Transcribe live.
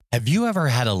Have you ever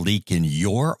had a leak in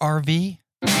your RV?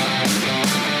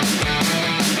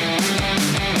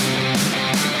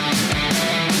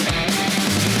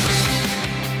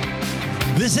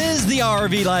 This is the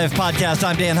RV Live podcast.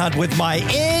 I'm Dan Hunt with my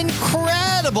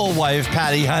incredible wife,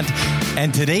 Patty Hunt.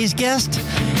 And today's guest,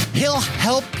 he'll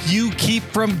help you keep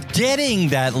from getting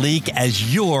that leak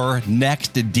as your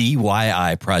next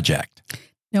DIY project.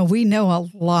 Now, we know a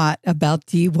lot about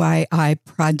DIY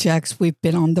projects. We've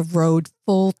been on the road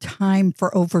full time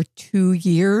for over 2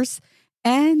 years,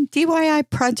 and DIY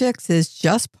projects is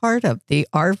just part of the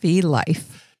RV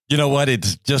life. You know what?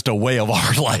 It's just a way of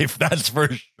our life, that's for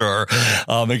sure.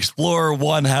 Explorer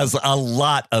One has a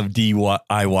lot of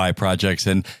DIY projects,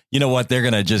 and you know what? They're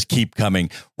going to just keep coming.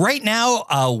 Right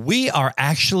now, we are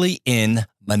actually in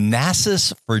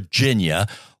Manassas, Virginia.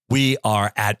 We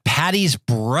are at Patty's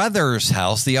brother's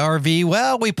house, the RV.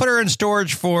 Well, we put her in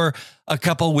storage for a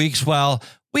couple weeks while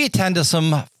we attend to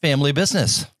some family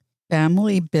business.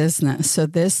 Family business. So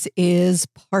this is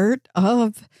part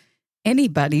of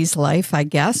anybody's life, I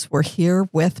guess. We're here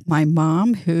with my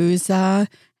mom, who's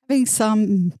having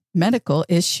some medical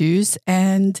issues.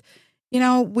 And, you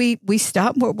know, we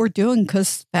stop what we're doing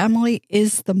because family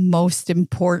is the most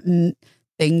important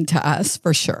thing to us,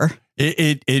 for sure.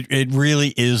 It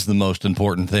really is the most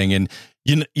important thing. And,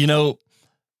 you know,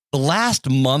 the last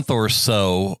month or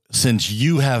so since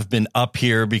you have been up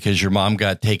here because your mom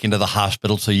got taken to the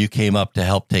hospital, so you came up to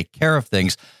help take care of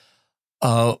things.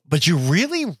 But you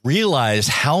really realize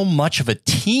how much of a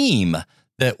team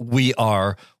that we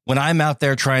are when I'm out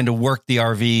there trying to work the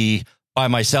RV by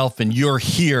myself and you're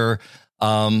here,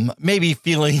 maybe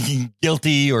feeling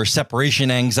guilty or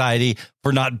separation anxiety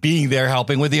for not being there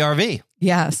helping with the RV.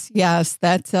 Yes.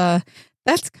 That's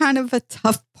kind of a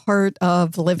tough part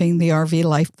of living the RV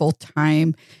life full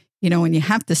time, you know, when you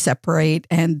have to separate,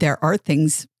 and there are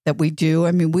things that we do.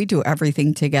 I mean, we do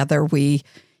everything together. We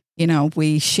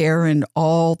share in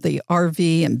all the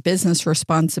RV and business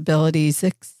responsibilities,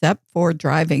 except for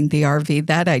driving the RV.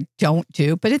 That I don't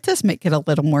do, but it does make it a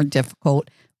little more difficult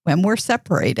when we're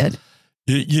separated.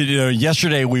 You know,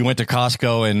 yesterday we went to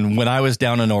Costco, and when I was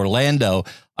down in Orlando,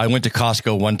 I went to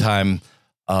Costco one time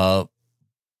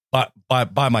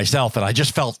by myself, and I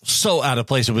just felt so out of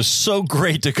place. It was so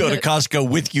great to go to Costco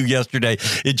with you yesterday.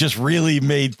 It just really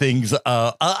made things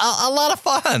a lot of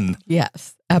fun.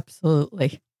 Yes,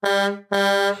 absolutely.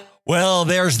 Well,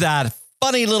 there's that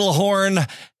funny little horn,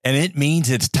 and it means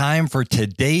it's time for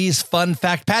today's fun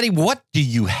fact. Patty, what do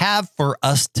you have for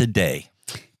us today?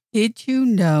 Did you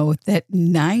know that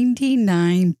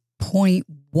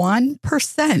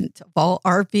 99.1% of all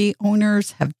RV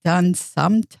owners have done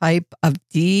some type of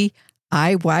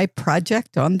DIY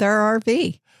project on their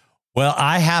RV? Well,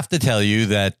 I have to tell you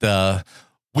that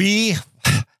we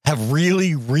have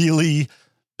really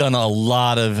done a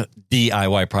lot of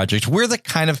DIY projects. We're the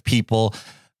kind of people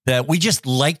that we just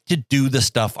like to do the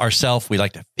stuff ourselves. We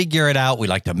like to figure it out. We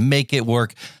like to make it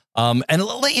work. And,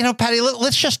 you know, Patty,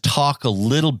 let's just talk a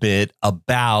little bit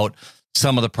about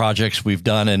some of the projects we've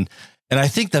done. And I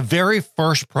think the very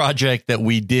first project that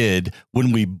we did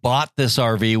when we bought this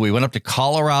RV, we went up to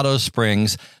Colorado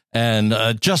Springs, and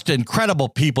just incredible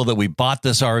people that we bought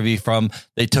this RV from.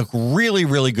 They took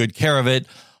really good care of it.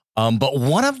 But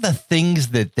one of the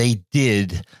things that they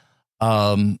did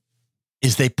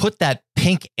is they put that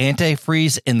pink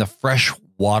antifreeze in the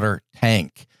freshwater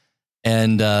tank.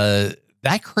 And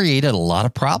that created a lot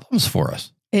of problems for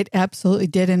us. It absolutely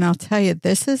did. And I'll tell you,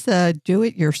 this is a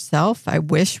do-it-yourself I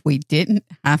wish we didn't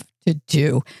have to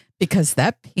do, because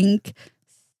that pink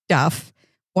stuff,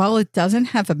 while it doesn't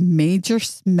have a major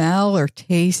smell or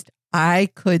taste, I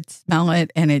could smell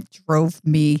it, and it drove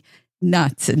me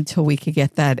nuts until we could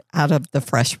get that out of the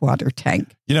freshwater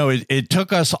tank. You know, it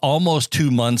took us almost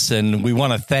 2 months, and we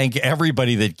want to thank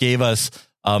everybody that gave us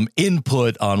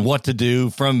input on what to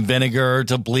do, from vinegar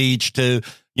to bleach to,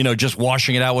 you know, just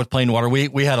washing it out with plain water.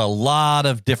 We had a lot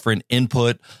of different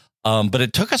input, but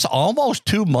it took us almost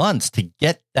 2 months to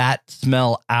get that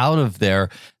smell out of there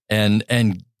and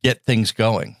get things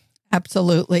going.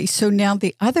 Absolutely. So now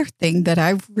the other thing that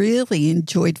I've really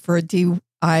enjoyed for a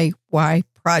DIY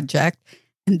project,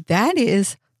 and that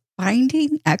is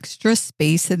finding extra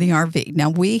space in the RV.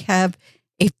 Now we have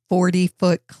a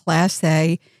 40-foot Class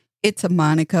A. It's a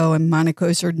Monaco, and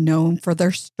Monacos are known for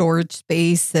their storage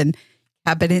space and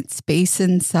cabinet space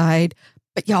inside,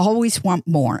 but you always want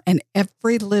more. And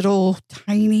every little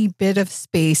tiny bit of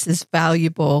space is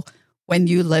valuable when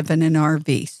you live in an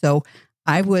RV. So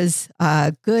I was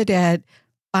good at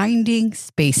finding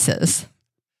spaces.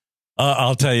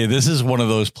 I'll tell you, this is one of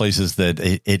those places that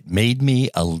it made me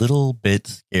a little bit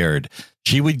scared.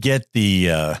 She would get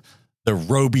the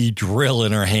Roby drill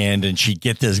in her hand, and she'd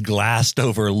get this glassed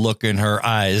over look in her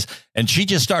eyes, and she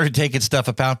just started taking stuff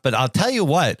apart. But I'll tell you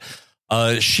what,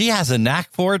 she has a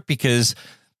knack for it, because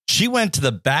she went to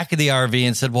the back of the RV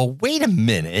and said, well, wait a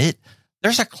minute.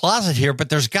 There's a closet here, but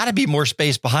there's got to be more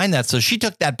space behind that. So she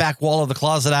took that back wall of the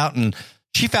closet out, and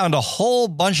she found a whole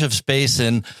bunch of space,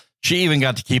 and she even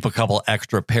got to keep a couple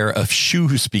extra pair of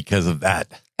shoes because of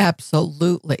that.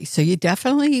 Absolutely. So you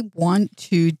definitely want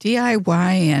to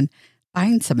DIY and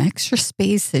find some extra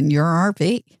space in your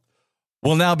RV.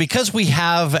 Well, now, because we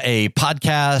have a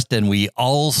podcast and we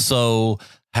also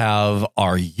have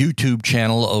our YouTube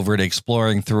channel over at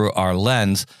Exploring Through Our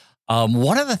Lens,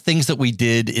 one of the things that we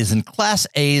did is in Class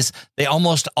A's, they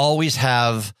almost always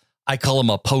have, I call them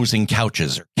opposing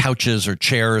couches or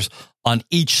chairs on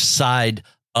each side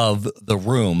of the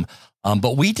room.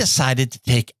 But we decided to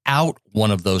take out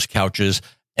one of those couches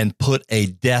and put a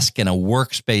desk and a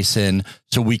workspace in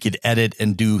so we could edit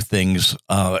and do things.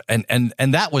 And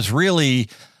that was really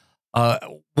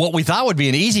what we thought would be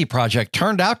an easy project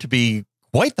turned out to be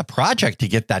quite the project to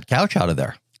get that couch out of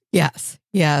there. Yes.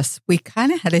 We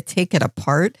kind of had to take it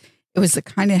apart. It was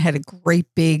had a great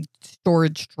big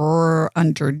storage drawer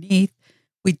underneath.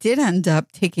 We did end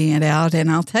up taking it out.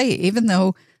 And I'll tell you, even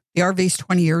though the RV is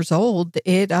 20 years old,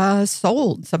 it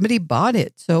sold. Somebody bought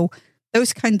it. So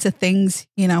those kinds of things,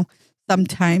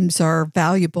 sometimes are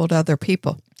valuable to other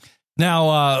people.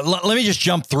 Now, let me just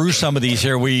jump through some of these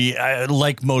here. We,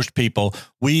 like most people,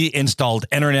 we installed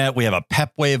internet. We have a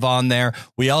PepWave on there.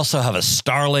 We also have a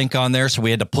Starlink on there. So we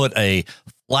had to put a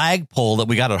flagpole that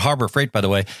we got at Harbor Freight, by the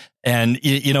way. And,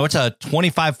 it's a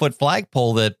 25-foot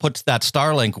flagpole that puts that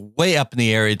Starlink way up in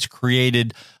the air. It's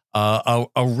created a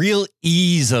real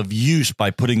ease of use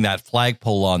by putting that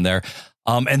flagpole on there.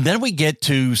 And then we get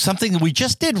to something that we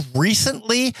just did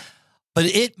recently, but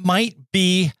it might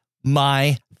be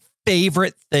my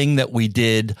favorite thing that we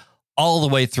did all the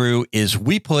way through is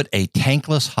we put a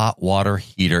tankless hot water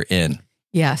heater in.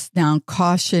 Yes. Now,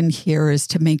 caution here is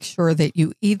to make sure that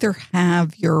you either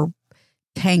have your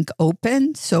tank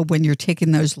open, so when you're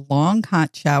taking those long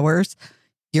hot showers,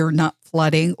 you're not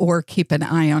flooding, or keep an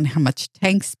eye on how much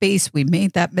tank space. We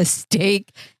made that mistake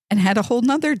and had a whole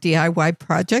nother DIY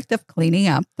project of cleaning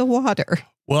up the water.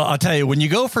 Well, I'll tell you, when you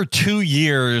go for 2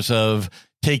 years of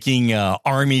taking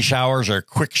army showers or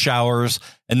quick showers,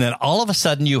 and then all of a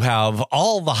sudden you have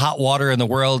all the hot water in the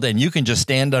world and you can just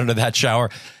stand under that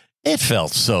shower, it felt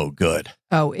so good.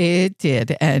 Oh, it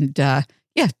did. And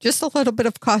just a little bit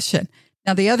of caution.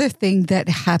 Now, the other thing that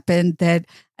happened that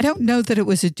I don't know that it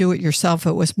was a do-it-yourself,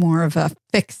 it was more of a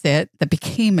fix-it that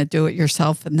became a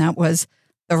do-it-yourself, and that was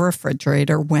the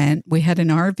refrigerator went. We had an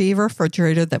RV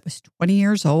refrigerator that was 20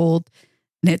 years old,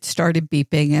 and it started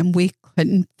beeping, and we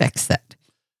couldn't fix it.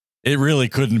 It really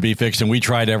couldn't be fixed, and we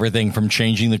tried everything from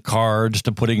changing the cards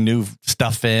to putting new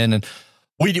stuff in, and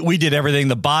we did everything.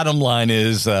 The bottom line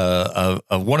is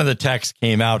one of the techs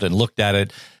came out and looked at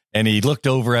it, and he looked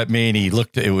over at me, and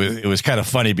it was kind of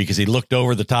funny because he looked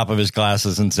over the top of his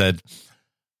glasses and said,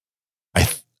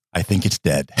 I think it's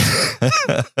dead.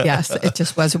 Yes, it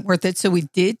just wasn't worth it. So we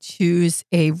did choose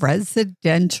a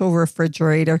residential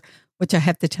refrigerator, which I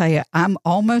have to tell you, I'm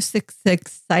almost as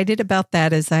excited about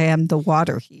that as I am the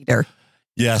water heater.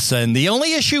 Yes, and the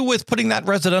only issue with putting that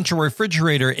residential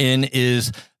refrigerator in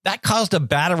is that caused a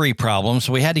battery problem,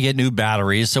 so we had to get new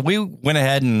batteries. So we went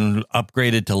ahead and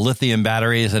upgraded to lithium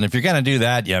batteries, and if you're going to do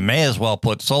that, you may as well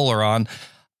put solar on.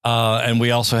 And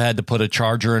we also had to put a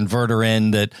charger inverter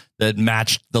in that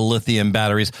matched the lithium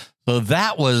batteries. So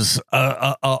that was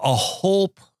a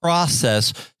whole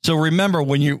process. So remember,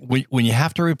 when you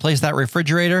have to replace that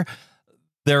refrigerator,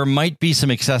 there might be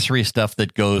some accessory stuff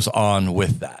that goes on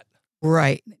with that.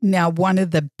 Right. Now, one of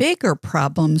the bigger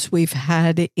problems we've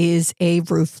had is a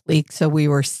roof leak. So we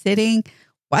were sitting,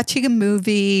 watching a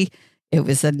movie. It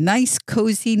was a nice,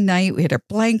 cozy night. We had our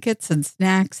blankets and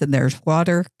snacks, and there's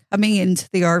water coming into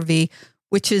the RV,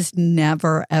 which is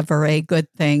never, ever a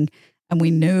good thing. And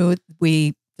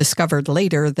we discovered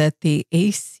later that the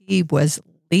AC was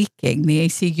leaking. The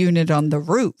AC unit on the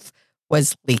roof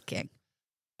was leaking.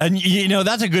 And,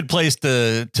 that's a good place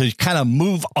to kind of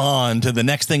move on to the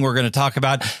next thing we're going to talk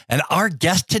about. And our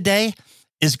guest today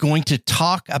is going to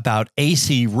talk about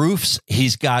AC roofs.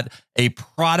 He's got a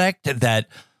product that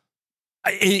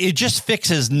it just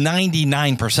fixes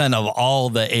 99% of all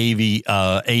the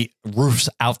AV roofs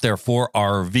out there for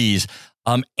RVs.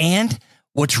 And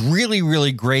what's really,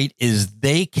 really great is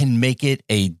they can make it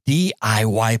a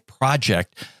DIY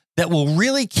project that will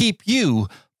really keep you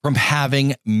from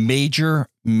having major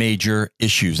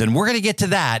issues. And we're going to get to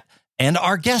that and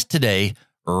our guest today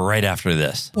right after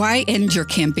this. Why end your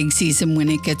camping season when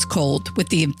it gets cold? With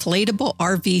the inflatable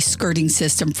RV skirting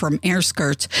system from Air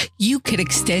Skirts, you could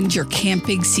extend your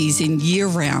camping season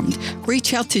year-round.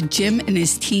 Reach out to Jim and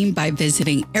his team by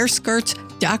visiting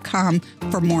airskirts.com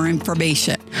for more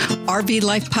information. RV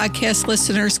Life podcast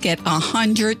listeners get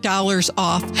 $100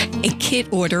 off a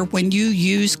kit order when you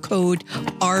use code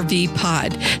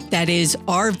RVPOD. That is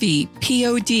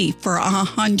RVPOD for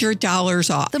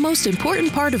 $100 off. The most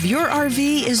important part of your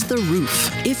RV is the roof.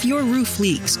 If your roof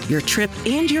leaks, your trip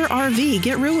and your RV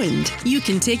get ruined. You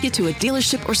can take it to a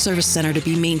dealership or service center to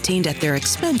be maintained at their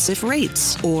expensive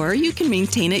rates. Or you can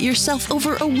maintain it yourself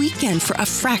over a weekend for a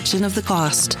fraction of the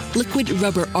cost. Liquid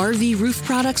Rubber RV roof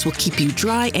products will keep you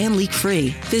dry and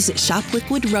leak-free. Visit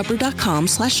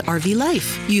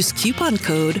shopliquidrubber.com/RVLife. Use coupon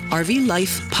code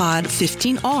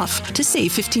RVLifePod15 off to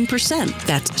save 15%.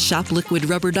 That's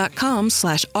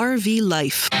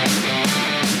shopliquidrubber.com/RVLife.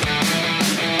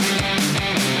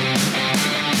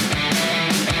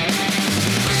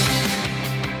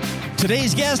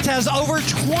 Today's guest has over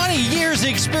 20 years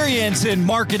experience in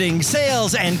marketing,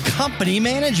 sales, and company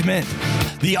management.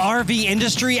 The RV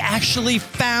industry actually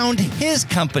found his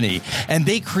company, and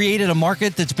they created a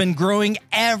market that's been growing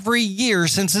every year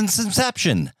since its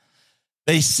inception.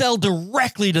 They sell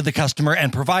directly to the customer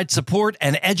and provide support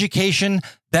and education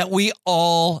that we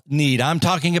all need. I'm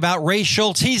talking about Ray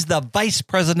Schultz. He's the Vice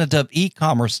President of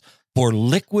E-commerce for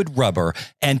Liquid Rubber.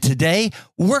 And today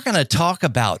we're going to talk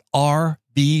about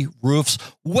RV roofs.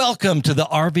 Welcome to the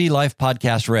RV Life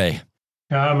podcast, Ray.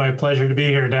 My pleasure to be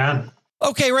here, Dan.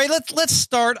 Okay, Ray, let's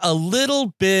start a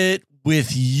little bit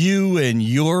with you and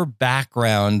your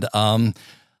background. I'm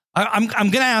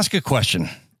going to ask a question.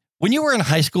 When you were in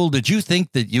high school, did you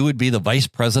think that you would be the vice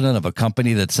president of a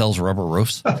company that sells rubber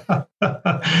roofs? Not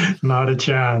a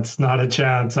chance. Not a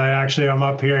chance. I'm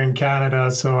up here in Canada,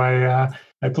 so I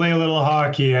play a little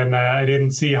hockey, and I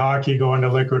didn't see hockey going to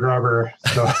Liquid Rubber.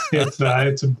 So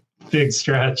it's a big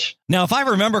stretch. Now, if I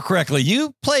remember correctly,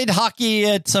 you played hockey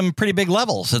at some pretty big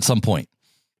levels at some point.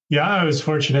 Yeah, I was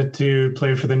fortunate to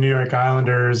play for the New York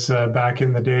Islanders back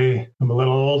in the day. I'm a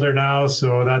little older now,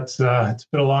 so it's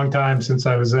been a long time since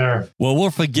I was there. Well,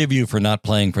 we'll forgive you for not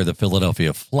playing for the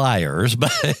Philadelphia Flyers,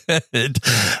 but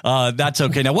that's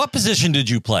okay. Now, what position did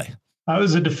you play? I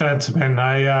was a defenseman.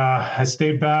 I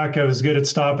stayed back. I was good at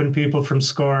stopping people from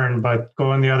scoring, but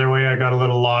going the other way, I got a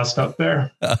little lost up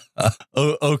there.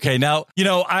 Okay. Now,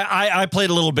 I played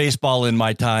a little baseball in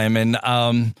my time, and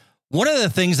one of the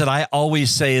things that I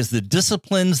always say is the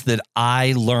disciplines that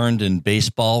I learned in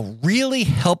baseball really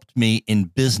helped me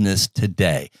in business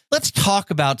today. Let's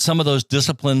talk about some of those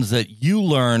disciplines that you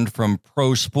learned from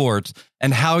pro sports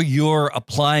and how you're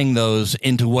applying those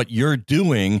into what you're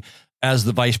doing as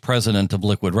the vice president of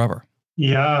Liquid Rubber.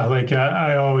 Yeah,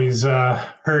 I always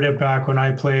heard it back when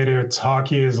I played. It's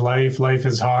hockey is life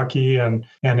is hockey, and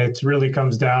it really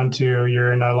comes down to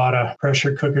you're in a lot of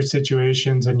pressure cooker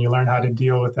situations, and you learn how to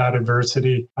deal with that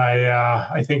adversity.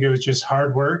 I think it was just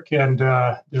hard work, and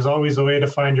there's always a way to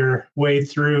find your way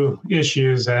through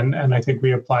issues, and I think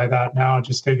we apply that now.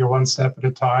 Just take it one step at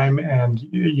a time, and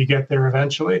you get there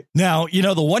eventually. Now,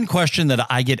 the one question that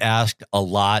I get asked a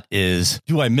lot is,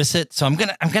 do I miss it? So I'm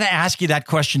gonna ask you that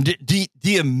question. Do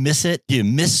you miss it? Do you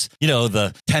miss,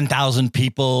 the 10,000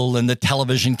 people and the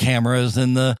television cameras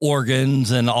and the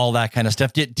organs and all that kind of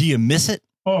stuff? Do you miss it?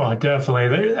 Oh,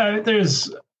 definitely.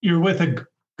 You're with a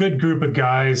good group of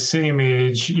guys, same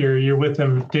age. You're with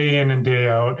them day in and day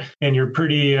out, and you're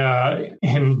pretty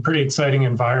in pretty exciting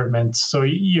environments. So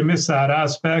you miss that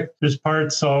aspect. There's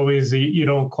parts always you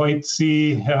don't quite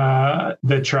see,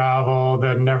 the travel,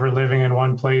 the never living in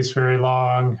one place very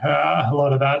long, a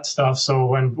lot of that stuff. So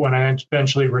when I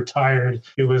eventually retired,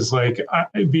 it was like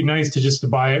it'd be nice to just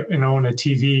buy and own a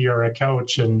TV or a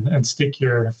couch and stick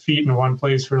your feet in one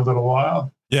place for a little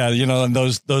while. Yeah, and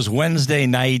those Wednesday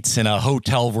nights in a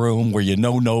hotel room where you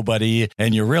know nobody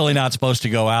and you're really not supposed to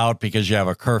go out because you have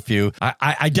a curfew.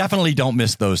 I definitely don't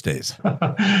miss those days.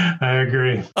 I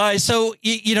agree. So,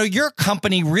 your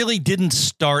company really didn't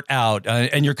start out,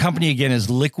 and your company, again, is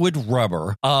Liquid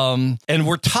Rubber. And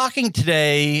we're talking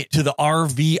today to the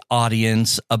RV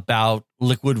audience about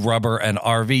Liquid Rubber and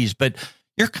RVs, but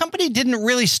your company didn't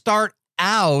really start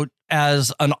out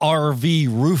as an RV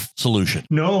roof solution?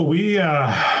 No, we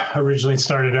originally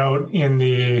started out in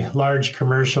the large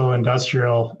commercial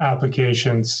industrial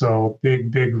applications. So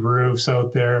big roofs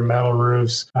out there, metal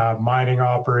roofs, mining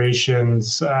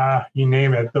operations, you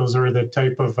name it. Those were the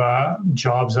type of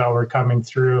jobs that were coming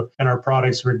through, and our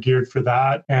products were geared for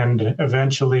that. And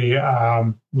eventually,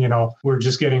 we're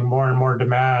just getting more and more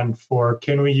demand for,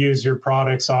 can we use your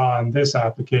products on this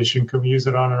application? Can we use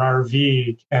it on an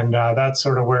RV? And that's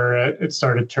sort of where it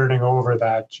started turning over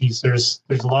that, geez, there's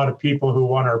a lot of people who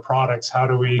want our products. How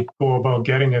do we go about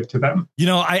getting it to them?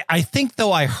 I think,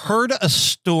 though, I heard a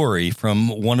story from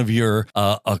one of your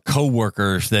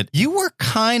coworkers that you were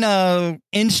kind of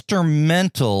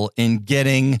instrumental in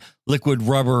getting Liquid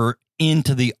Rubber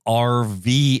into the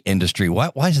RV industry.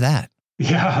 Why is that?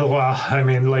 Yeah, well, I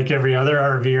mean, like every other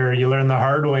RVer, you learn the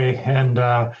hard way. And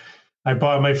I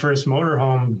bought my first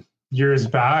motorhome years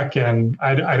back, and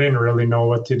I didn't really know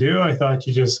what to do. I thought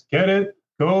you just get it,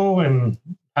 go and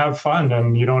have fun,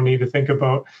 and you don't need to think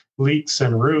about leaks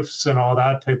and roofs and all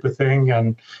that type of thing.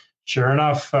 And sure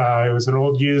enough, it was an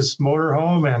old used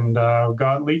motorhome and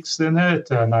got leaks in it.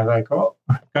 And I got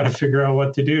to figure out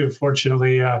what to do.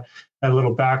 Fortunately, I had a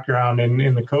little background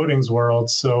in the coatings world.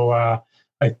 So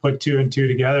I put two and two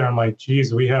together. I'm like,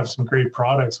 geez, we have some great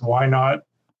products. Why not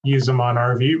use them on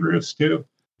RV roofs too?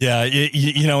 Yeah,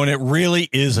 and it really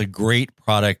is a great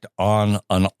product on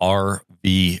an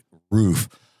RV roof.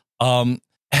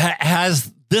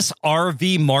 Has this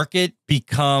RV market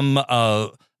become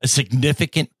a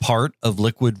significant part of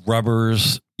Liquid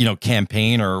Rubber's,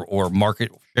 campaign or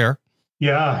market share?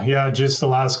 Yeah. Just the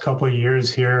last couple of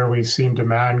years here, we've seen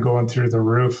demand going through the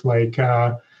roof. Like,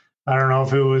 I don't know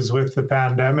if it was with the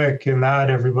pandemic and that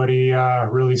everybody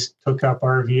really took up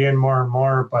RVing more and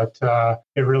more, but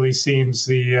it really seems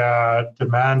the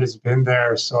demand has been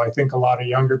there. So I think a lot of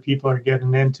younger people are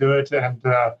getting into it, and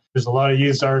there's a lot of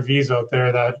used RVs out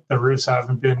there that the roofs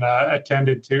haven't been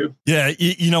attended to. Yeah,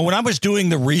 when I was doing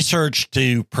the research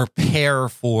to prepare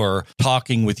for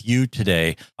talking with you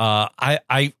today,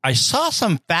 I saw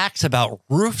some facts about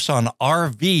roofs on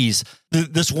RVs.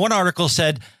 This one article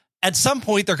said, at some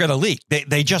point, they're going to leak.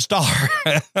 They just are.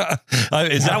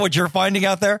 Is that what you're finding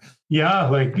out there?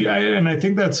 Yeah, and I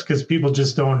think that's because people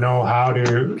just don't know how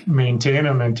to maintain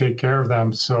them and take care of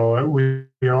them. So we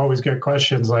always get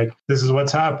questions like, "This is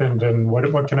what's happened, and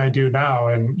what can I do now?"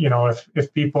 And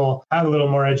if people had a little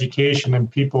more education and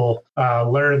people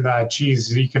learn that,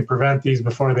 geez, you can prevent these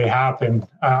before they happen.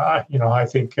 I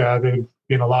think they'd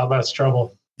be in a lot less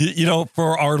trouble.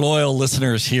 For our loyal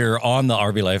listeners here on the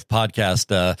RV Life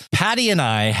podcast, Patty and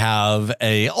I have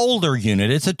a older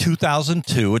unit. It's a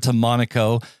 2002. It's a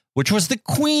Monaco, which was the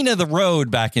queen of the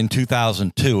road back in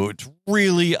 2002. It's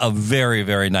really a very,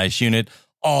 very nice unit,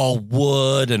 all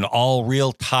wood and all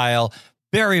real tile.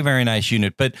 Very, very nice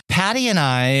unit. But Patty and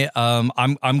I,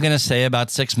 I'm going to say about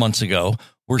 6 months ago,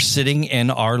 we're sitting in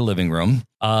our living room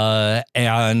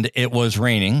and it was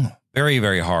raining very,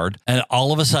 very hard. And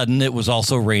all of a sudden, it was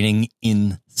also raining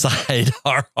inside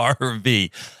our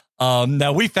RV.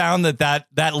 Now, we found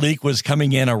that leak was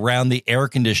coming in around the air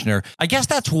conditioner. I guess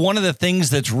that's one of the things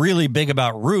that's really big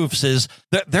about roofs is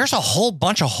that there's a whole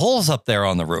bunch of holes up there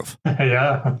on the roof.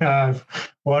 Yeah.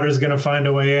 Water's going to find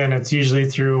a way in. It's usually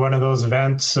through one of those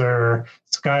vents or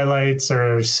skylights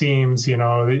or seams.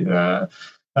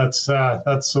 That's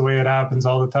the way it happens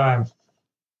all the time.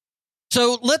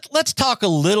 So let's talk a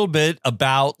little bit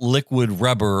about Liquid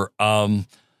Rubber.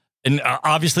 And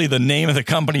obviously the name of the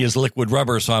company is Liquid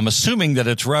Rubber, so I'm assuming that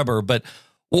it's rubber. But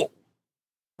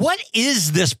what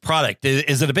is this product?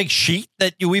 Is it a big sheet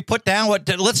that we put down?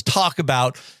 Let's talk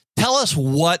about. Tell us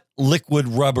what Liquid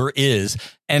Rubber is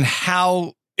and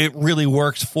how it really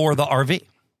works for the RV.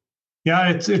 Yeah,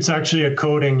 it's actually a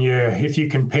coating. If you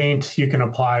can paint, you can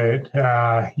apply it.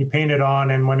 You paint it on,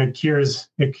 and when it cures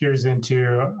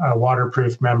into a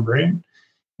waterproof membrane.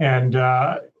 And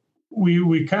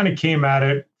we kind of came at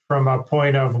it from a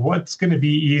point of what's going to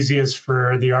be easiest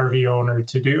for the RV owner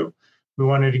to do. We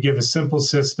wanted to give a simple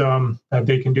system that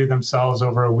they can do themselves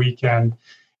over a weekend.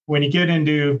 When you get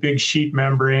into big sheet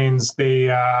membranes,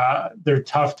 they're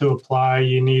tough to apply.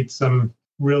 You need some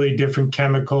really different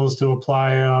chemicals to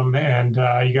apply them, and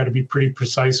you got to be pretty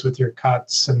precise with your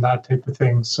cuts and that type of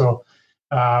thing. So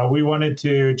we wanted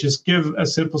to just give a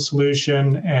simple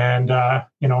solution, and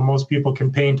most people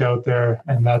can paint out there,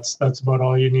 and that's about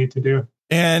all you need to do.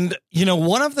 And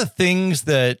one of the things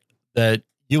that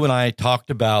you and I talked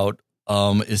about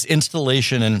is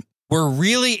installation, and we're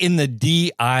really in the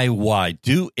DIY,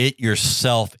 do it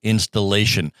yourself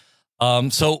installation.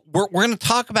 So we're going to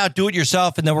talk about do it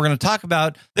yourself, and then we're going to talk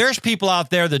about there's people out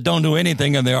there that don't do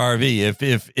anything in their RV.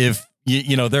 If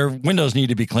you know their windows need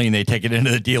to be clean, they take it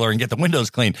into the dealer and get the windows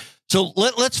clean. So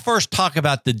let's first talk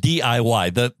about the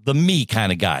DIY, the me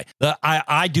kind of guy.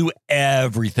 I do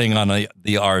everything on the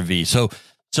RV.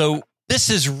 So this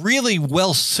is really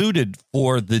well suited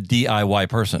for the DIY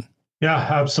person. Yeah,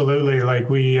 absolutely. Like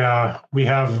we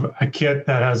have a kit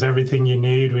that has everything you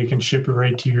need. We can ship it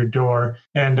right to your door.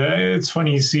 And it's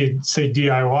funny you say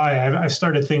DIY. I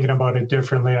started thinking about it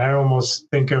differently. I almost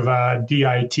think of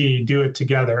DIT, do it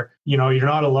together. You know, you're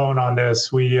not alone on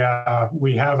this. We have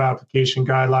application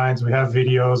guidelines, we have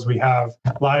videos, we have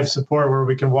live support where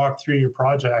we can walk through your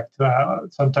project.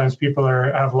 Sometimes people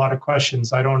have a lot of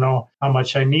questions. I don't know how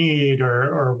much I need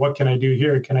or what can I do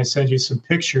here? Can I send you some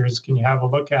pictures? Can you have a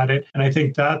look at it? And I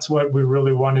think that's what we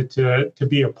really wanted to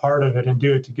be a part of it and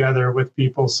do it together with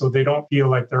people so they don't feel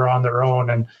like they're on their own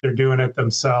and they're doing it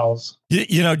themselves.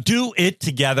 You know, do it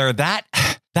together. That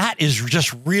is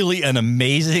just really an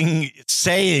amazing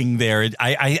saying there.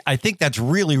 I think that's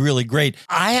really, really great.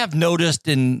 I have noticed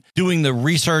in doing the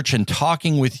research and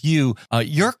talking with you,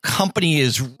 your company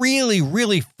is really,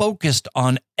 really focused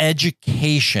on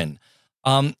education.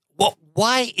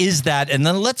 Why is that? And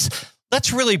then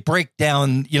let's really break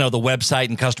down, you know, the website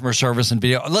and customer service and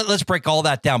video. Let's break all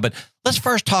that down. But let's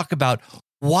first talk about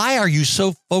why are you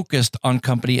so focused on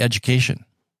company education?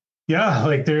 Yeah,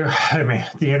 like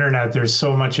the internet, there's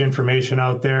so much information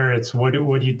out there. It's what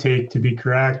do you take to be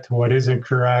correct? What isn't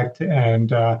correct?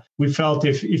 And we felt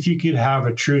if you could have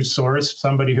a true source,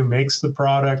 somebody who makes the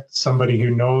product, somebody who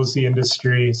knows the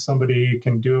industry, somebody who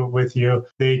can do it with you,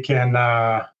 they can,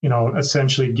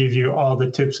 essentially give you all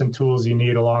the tips and tools you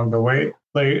need along the way.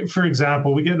 Like, for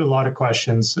example, we get a lot of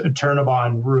questions.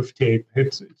 Turnabon roof tape.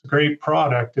 It's a great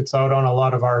product. It's out on a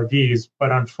lot of RVs,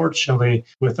 but unfortunately,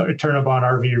 with Turnabon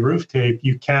RV roof tape,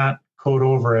 you can't coat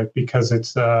over it because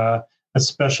it's a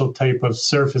special type of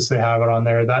surface they have it on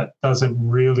there that doesn't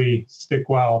really stick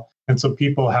well. And so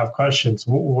people have questions.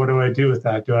 What do I do with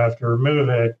that? Do I have to remove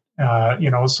it?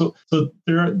 So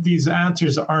these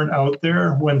answers aren't out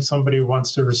there when somebody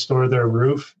wants to restore their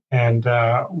roof. And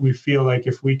we feel like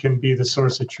if we can be the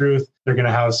source of truth, they're going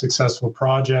to have successful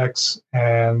projects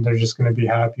and they're just going to be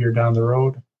happier down the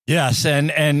road. Yes.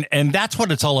 And that's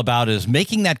what it's all about, is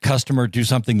making that customer do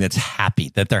something that's happy,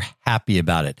 that they're happy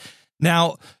about it.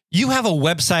 Now, you have a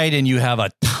website and you have a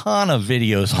ton of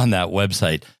videos on that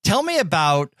website. Tell me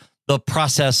about the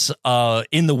process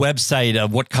in the website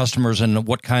of what customers and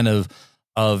what kind of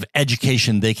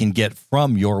education they can get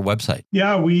from your website.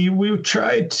 Yeah, we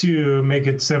tried to make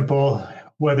it simple,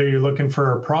 whether you're looking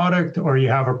for a product or you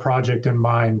have a project in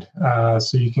mind.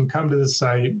 So you can come to the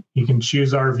site, you can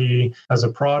choose RV as a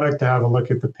product to have a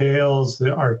look at the pails,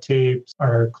 our tapes,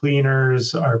 our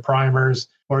cleaners, our primers,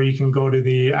 or you can go to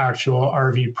the actual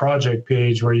RV project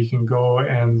page where you can go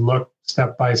and look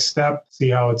step by step, see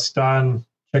how it's done,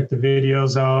 check the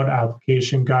videos out,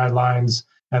 application guidelines,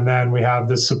 and then we have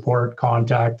the support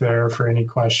contact there for any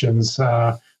questions.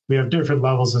 We have different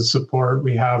levels of support.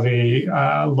 We have a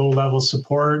low-level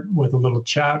support with a little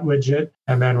chat widget,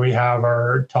 and then we have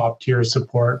our top-tier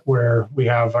support where we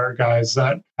have our guys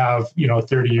that have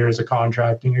 30 years of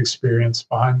contracting experience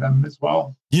behind them as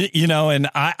well. And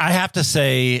I have to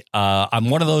say, I'm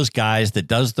one of those guys that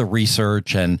does the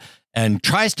research and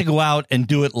tries to go out and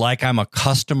do it like I'm a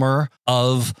customer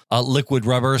of Liquid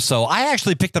Rubber. So I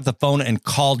actually picked up the phone and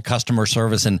called customer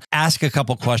service and asked a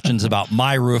couple questions about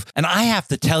my roof. And I have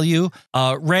to tell you,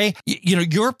 Ray,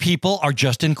 your people are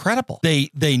just incredible.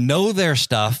 They know their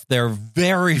stuff. They're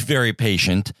very, very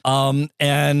patient.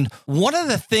 And one of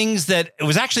the things that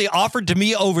was actually offered to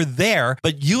me over there,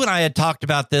 but you and I had talked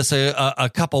about this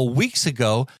a couple weeks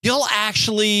ago, you'll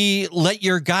actually let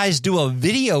your guys do a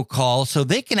video call so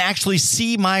they can actually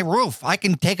see my roof. I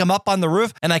can take them up on the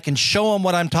roof and I can show them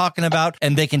what I'm talking about,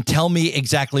 and they can tell me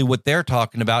exactly what they're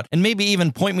talking about, and maybe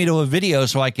even point me to a video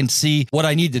so I can see what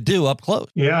I need to do up close.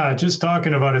 Yeah, just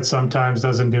talking about it sometimes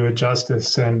doesn't do it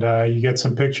justice, and you get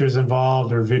some pictures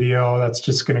involved or video. That's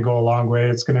just going to go a long way.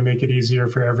 It's going to make it easier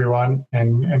for everyone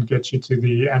and get you to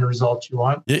the end result you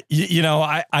want.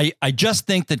 I just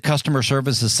think that customer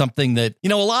service is something that,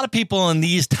 a lot of people in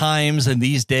these times and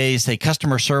these days say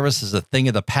customer service is a thing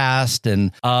of the past.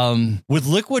 And with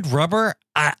Liquid Rubber,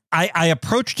 I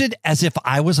approached it as if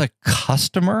I was a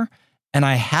customer. And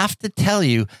I have to tell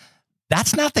you,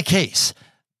 that's not the case.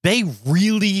 They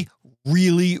really,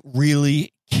 really,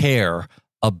 really care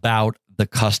about the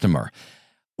customer.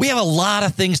 We have a lot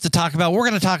of things to talk about. We're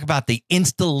going to talk about the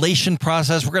installation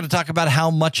process. We're going to talk about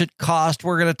how much it costs.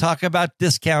 We're going to talk about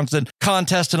discounts and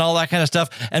contest and all that kind of stuff.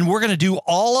 And we're going to do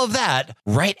all of that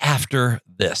right after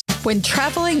this. When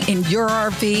traveling in your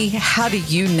RV, how do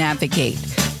you navigate?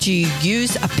 Do you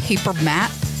use a paper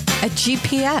map, a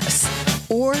GPS,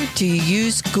 or do you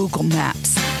use Google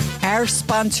Maps? Our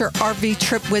sponsor, RV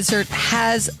Trip Wizard,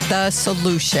 has the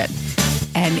solution,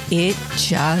 and it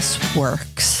just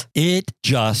works. It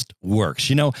just works.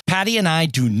 You know, Patty and I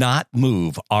do not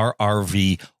move our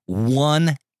RV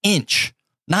 1 inch,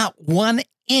 not 1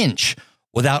 inch,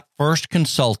 without first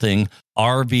consulting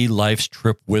RV Life's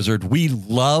Trip Wizard. We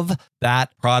love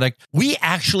that product. We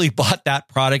actually bought that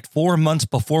product 4 months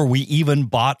before we even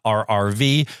bought our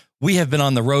RV. We have been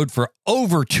on the road for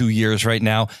over 2 years right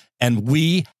now, and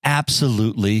we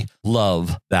absolutely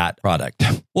love that product.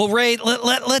 Well, Ray,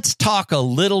 let's talk a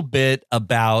little bit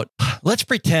about, let's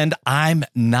pretend I'm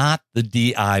not the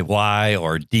DIY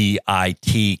or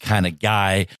DIT kind of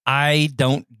guy. I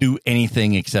don't do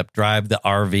anything except drive the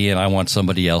RV, and I want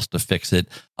somebody else to fix it.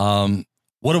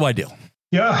 What do I do?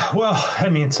 Yeah, well, I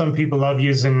mean, some people love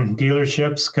using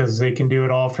dealerships because they can do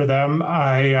it all for them.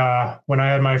 When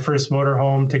I had my first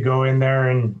motorhome, to go in there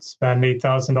and spend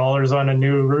 $8,000 on a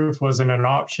new roof wasn't an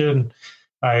option.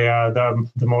 The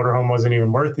motorhome wasn't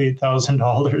even worth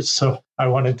 $8,000, so I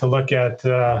wanted to look at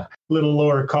a little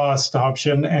lower cost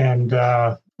option, and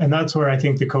that's where I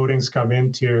think the coatings come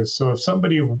into. So if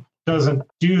somebody doesn't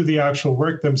do the actual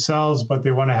work themselves, but they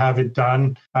want to have it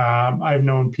done. I've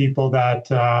known people that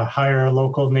hire a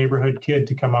local neighborhood kid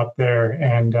to come up there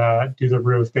and do the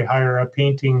roof. They hire a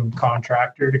painting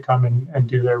contractor to come and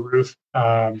do their roof.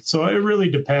 So it really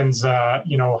depends,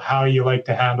 how you like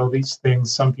to handle these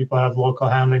things. Some people have local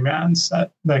handling mans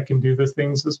that can do the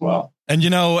things as well. And,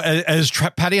 as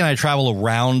Patty and I travel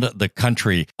around the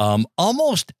country,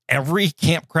 almost every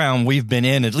campground we've been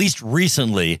in, at least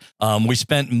recently, we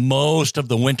spent most of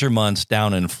the winter months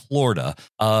down in Florida.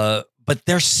 But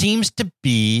there seems to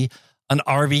be an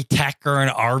RV tech or an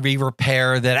RV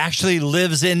repair that actually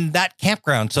lives in that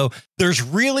campground. So there's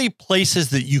really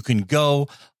places that you can go.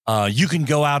 You can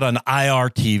go out on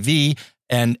IRTV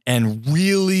and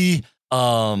really,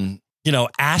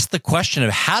 ask the question of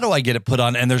how do I get it put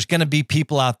on? And there's going to be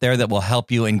people out there that will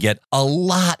help you and get a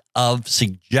lot of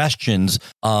suggestions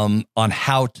on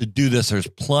how to do this. There's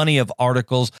plenty of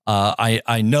articles.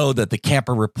 I know that the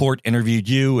Camper Report interviewed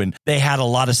you, and they had a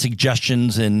lot of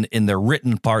suggestions in their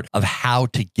written part of how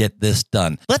to get this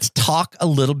done. Let's talk a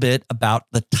little bit about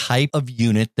the type of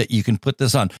unit that you can put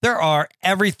this on. There are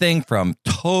everything from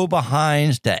tow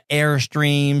behinds to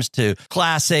Airstreams to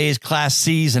Class A's, Class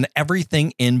C's, and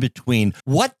everything in between.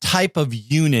 What type of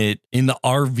unit in the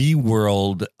RV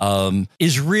world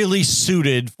is really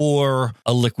suited for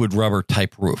a liquid rubber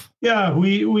type roof? Yeah,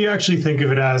 we actually think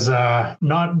of it as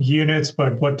not units,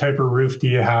 but what type of roof do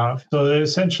you have? So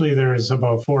essentially there's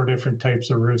about 4 different types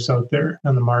of roofs out there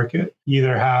on the market. You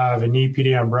either have an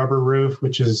EPDM rubber roof,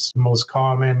 which is the most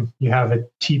common. You have a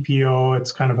TPO,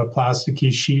 it's kind of a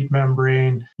plasticky sheet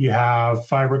membrane. You have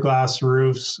fiberglass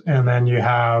roofs, and then you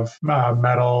have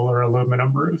metal or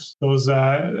aluminum roofs. Those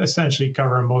essentially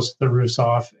cover most of the roofs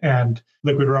off, and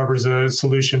liquid rubber is a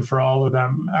solution for all of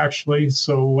them, actually.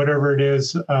 So whatever it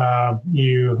is,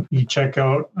 you check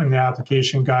out in the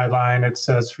application guideline, it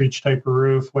says for each type of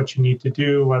roof what you need to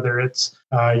do, whether it's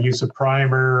use a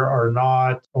primer or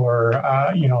not, or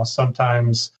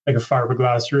sometimes like a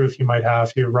fiberglass roof, you might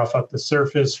have to rough up the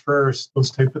surface first, those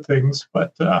type of things.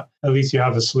 But at least you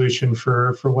have a solution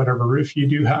for whatever roof you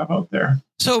do have out there.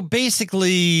 So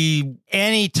basically,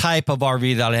 any type of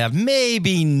RV that I have,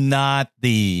 maybe not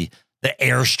the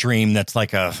Airstream that's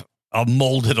like a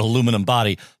molded aluminum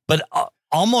body, but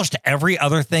almost every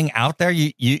other thing out there,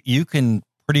 you can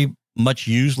pretty much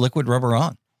use liquid rubber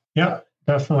on. Yeah,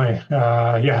 definitely.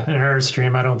 An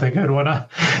Airstream, I don't think I'd want to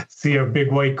see a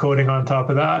big white coating on top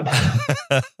of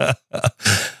that.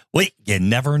 Wait, you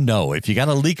never know. If you got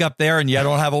a leak up there and you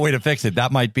don't have a way to fix it,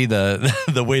 that might be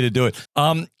the way to do it.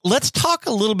 Let's talk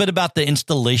a little bit about the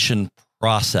installation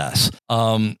process.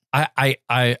 I'm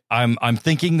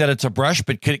thinking that it's a brush,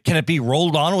 but can it be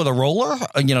rolled on with a roller?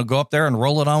 Go up there and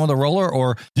roll it on with a roller,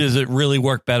 or does it really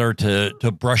work better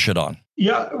to brush it on?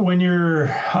 Yeah, when you're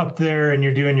up there and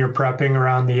you're doing your prepping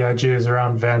around the edges,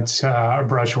 around vents, a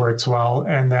brush works well.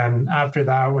 And then after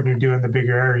that, when you're doing the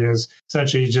bigger areas,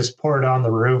 essentially you just pour it on the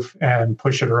roof and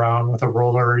push it around with a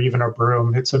roller or even a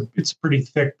broom. It's a pretty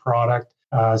thick product,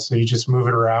 so you just move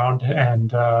it around,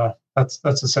 and that's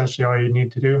essentially all you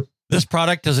need to do. This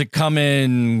product, does it come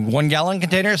in 1 gallon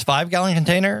containers, 5 gallon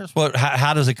containers?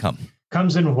 How does it come?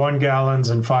 Comes in 1 gallons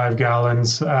and 5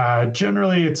 gallons.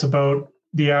 Generally, it's about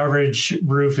the average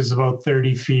roof is about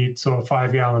 30 feet. So a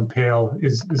 5-gallon pail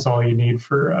is all you need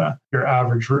for your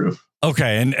average roof.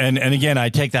 Okay. And again, I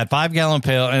take that 5-gallon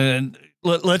pail and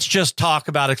let's just talk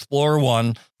about Explorer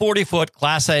One, 40-foot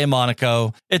Class A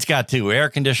Monaco. It's got 2 air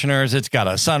conditioners. It's got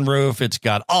a sunroof. It's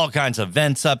got all kinds of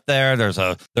vents up there. There's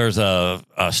a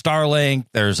Starlink.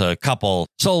 There's a couple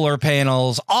solar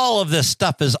panels. All of this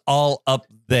stuff is all up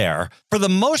there. For the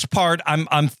most part,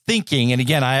 I'm thinking, and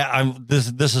again,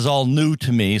 this is all new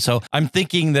to me. So I'm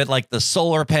thinking that like the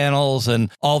solar panels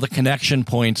and all the connection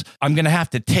points, I'm going to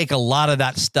have to take a lot of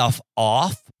that stuff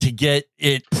off to get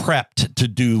it prepped to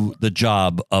do the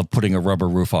job of putting a rubber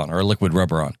roof on or a liquid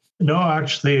rubber on. No,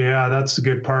 actually, yeah, that's the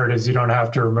good part is you don't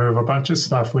have to remove a bunch of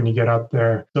stuff when you get up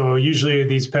there. So usually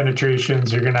these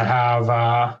penetrations, you're going to have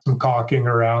some caulking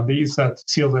around these that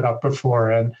sealed it up before,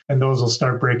 and those will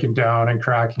start breaking down and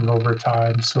cracking over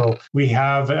time. So we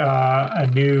have a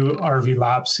new RV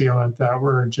lap sealant that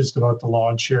we're just about to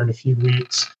launch here in a few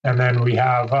weeks. And then we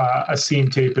have a seam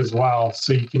tape as well.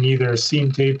 So you can either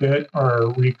seam tape it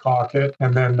or re-caulk it.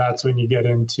 And then that's when you get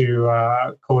into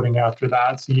coating after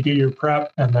that. So you do your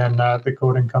prep and then the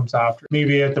coating comes after.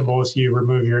 Maybe at the most you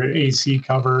remove your AC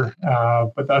cover,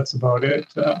 but that's about it.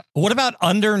 What about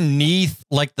underneath,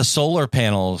 like the solar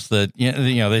panels that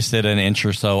they sit an inch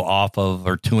or so off of,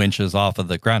 or 2 inches off of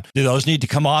the ground? Do those need to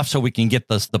come off so we can get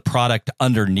the product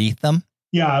underneath them?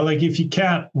 Yeah, like if you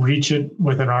can't reach it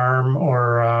with an arm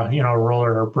or a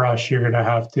roller or brush, you're going to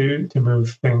have to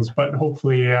move things. But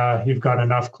hopefully you've got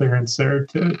enough clearance there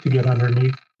to get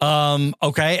underneath.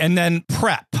 Okay. And then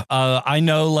prep. I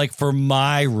know like for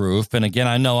my roof, and again,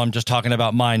 I know I'm just talking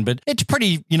about mine, but it's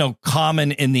pretty,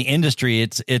 common in the industry.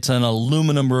 It's an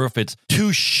aluminum roof. It's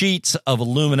 2 sheets of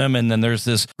aluminum. And then there's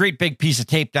this great big piece of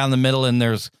tape down the middle, and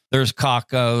there's caulk.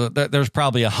 There's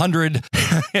probably 100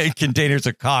 containers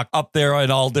of caulk up there in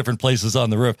all different places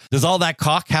on the roof. Does all that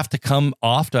caulk have to come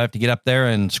off? Do I have to get up there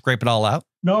and scrape it all out?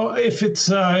 No, if it's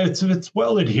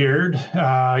well adhered,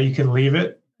 you can leave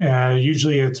it.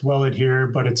 Usually it's well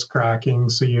adhered, but it's cracking,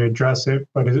 so you address it.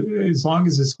 But as long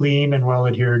as it's clean and well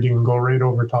adhered, you can go right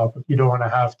over top of it. You don't want to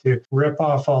have to rip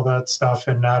off all that stuff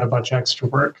and add a bunch of extra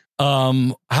work.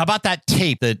 How about that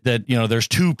tape that there's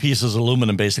 2 pieces of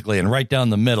aluminum basically, and right down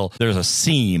the middle there's a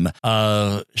seam.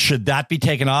 Should that be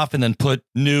taken off and then put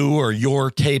new or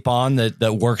your tape on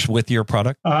that works with your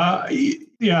product?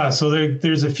 Yeah, so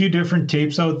there's a few different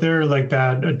tapes out there, like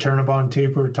that Eternabond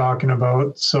tape we were talking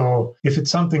about. So if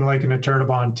it's something like an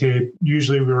Eternabond tape,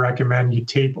 usually we recommend you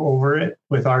tape over it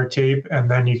with our tape, and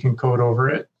then you can coat over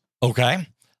it. Okay.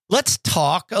 Let's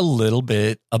talk a little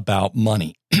bit about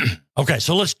money. Okay,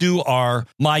 so let's do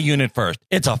my unit first.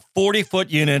 It's a 40-foot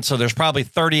unit, so there's probably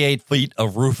 38 feet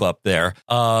of roof up there,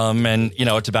 and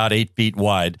it's about 8 feet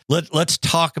wide. Let's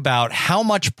talk about how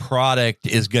much product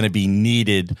is going to be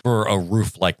needed for a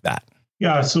roof like that.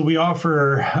 Yeah, so we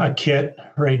offer a kit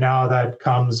right now that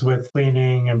comes with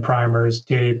cleaning and primers,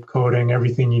 tape, coating,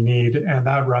 everything you need, and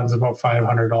that runs about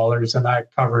 $500, and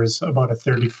that covers about a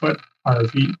 30-foot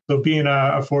RV. So being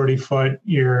a 40-foot,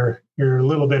 you're a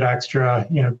little bit extra,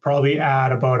 probably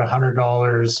add about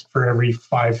 $100 for every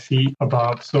 5 feet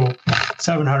above. So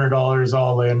 $700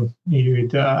 all in,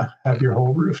 you'd have your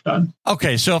whole roof done.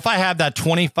 Okay, so if I have that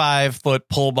 25-foot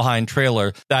pull-behind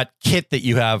trailer, that kit that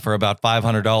you have for about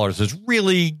 $500 is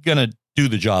really going to do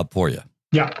the job for you.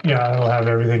 Yeah, it'll have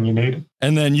everything you need.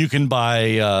 And then you can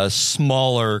buy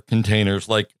smaller containers,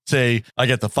 like say I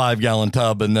get the 5-gallon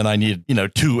tub and then I need,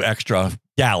 2 extra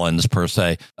gallons per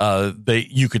se.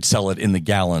 You could sell it in the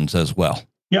gallons as well.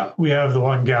 Yeah, we have the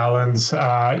 1 gallons.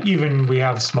 Even we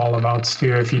have small amounts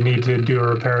too. If you need to do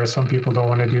a repair, some people don't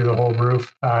want to do the whole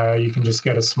roof. You can just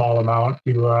get a small amount,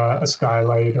 do a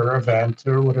skylight or a vent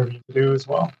or whatever you do as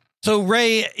well. So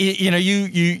Ray,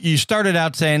 you started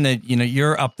out saying that,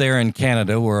 you're up there in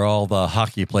Canada where all the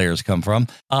hockey players come from.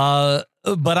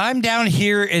 But I'm down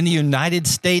here in the United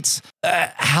States.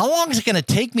 How long is it going to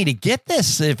take me to get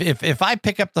this? If I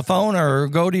pick up the phone or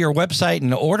go to your website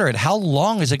and order it, how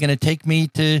long is it going to take me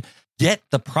to get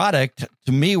the product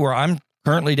to me where I'm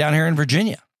currently down here in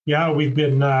Virginia? Yeah, we've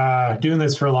been doing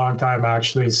this for a long time,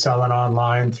 actually, selling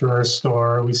online through our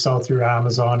store. We sell through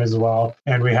Amazon as well,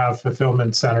 and we have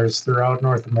fulfillment centers throughout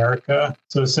North America.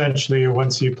 So essentially,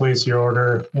 once you place your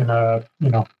order in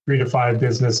 3 to 5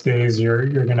 business days, you're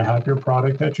going to have your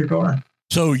product at your door.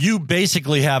 So you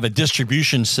basically have a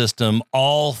distribution system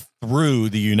all through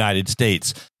the United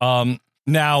States.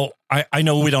 Now, I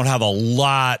know we don't have a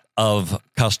lot of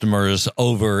customers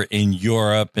over in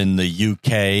Europe and the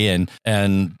UK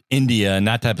and India and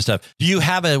that type of stuff. Do you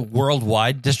have a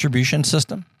worldwide distribution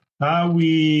system?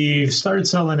 We started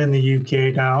selling in the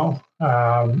UK now.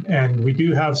 And we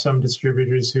do have some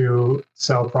distributors who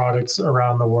sell products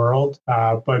around the world,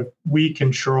 but we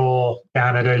control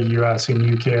Canada, US,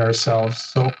 and UK ourselves.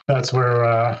 So that's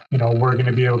where, we're going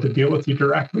to be able to deal with you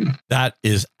directly. That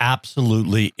is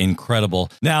absolutely incredible.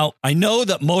 Now, I know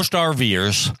that most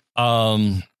RVers,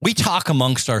 we talk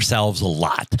amongst ourselves a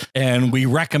lot and we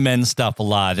recommend stuff a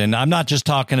lot. And I'm not just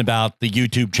talking about the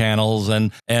YouTube channels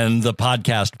and the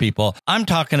podcast people. I'm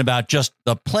talking about just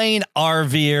the plain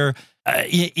RVer.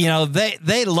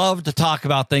 They love to talk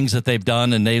about things that they've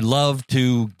done and they love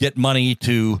to get money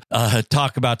to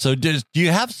talk about. So do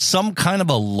you have some kind of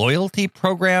a loyalty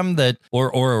program or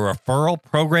a referral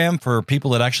program for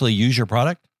people that actually use your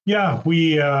product? Yeah,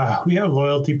 we have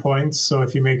loyalty points. So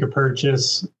if you make a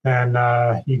purchase, then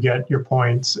you get your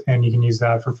points and you can use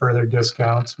that for further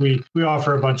discounts. We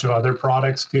offer a bunch of other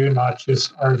products too, not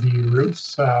just RV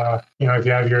roofs. If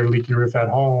you have your leaky roof at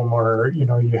home, or you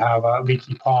have a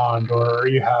leaky pond, or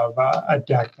you have a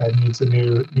deck that needs a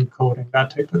new coating, that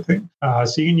type of thing.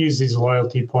 So you can use these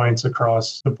loyalty points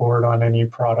across the board on any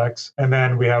products. And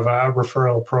then we have a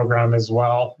referral program as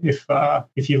well. If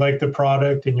you like the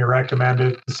product and you recommend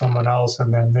it to someone else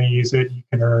and then they use it, you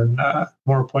can earn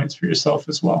more points for yourself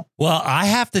as well. Well, I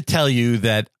have to tell you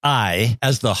that I,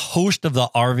 as the host of the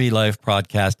RV Life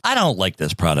podcast, I don't like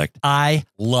this product. I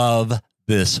love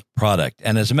this product.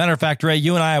 And as a matter of fact, Ray,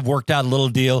 you and I have worked out a little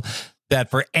deal that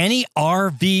for any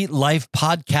RV Life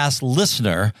podcast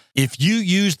listener, if you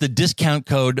use the discount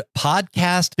code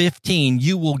podcast15,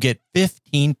 you will get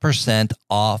 15%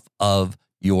 off of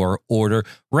your order.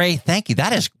 Ray, thank you.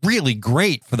 That is really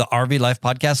great for the RV Life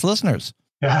podcast listeners.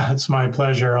 Yeah, it's my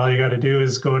pleasure. All you got to do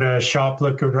is go to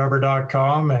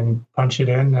shopliquidrubber.com and punch it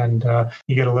in, and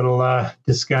you get a little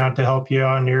discount to help you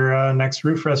on your next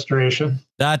roof restoration.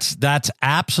 That's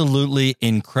absolutely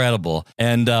incredible.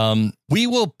 And we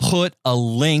will put a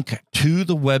link to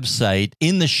the website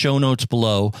in the show notes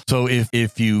below. So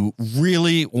if you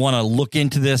really want to look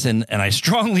into this, and I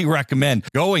strongly recommend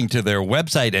going to their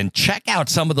website and check out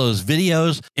some of those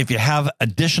videos. If you have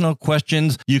additional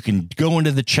questions, you can go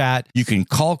into the chat. You can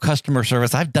call customer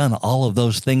service. I've done all of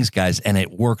those things, guys, and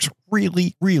it works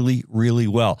really, really, really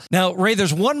well. Now, Ray,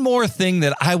 there's one more thing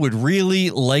that I would really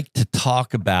like to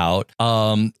talk about.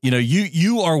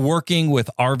 You are working with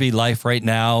RV Life right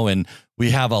now, and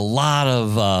we have a lot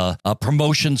of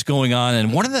promotions going on.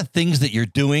 And one of the things that you're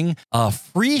doing,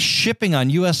 free shipping on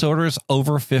U.S. orders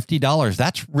over $50.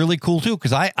 That's really cool, too,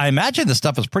 because I imagine this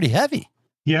stuff is pretty heavy.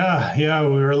 Yeah.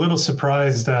 We were a little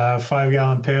surprised.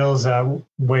 5-gallon pails that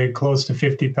weigh close to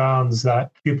 50 pounds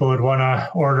that people would want to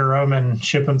order them and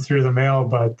ship them through the mail.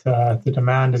 But the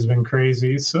demand has been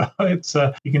crazy. So it's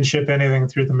you can ship anything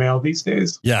through the mail these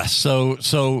days. Yeah. So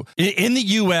in the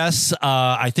U.S.,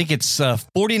 I think it's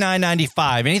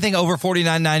 $49.95. Anything over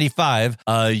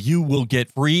 $49.95, you will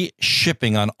get free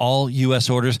shipping on all U.S.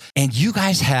 orders. And you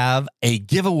guys have a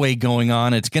giveaway going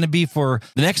on. It's going to be for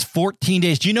the next 14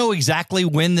 days. Do you know exactly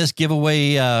when this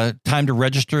giveaway time to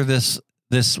register this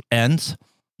ends?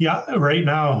 Yeah, right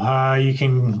now you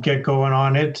can get going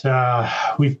on it.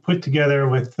 We've put together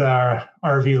with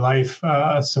RV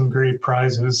Life some great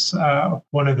prizes.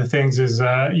 One of the things is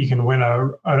you can win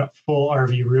a full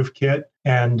RV roof kit.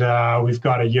 And we've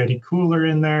got a Yeti cooler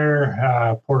in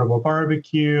there, portable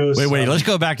barbecue. Wait, let's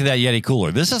go back to that Yeti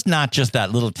cooler. This is not just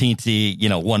that little teensy,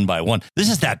 1x1. This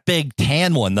is that big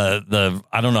tan one. The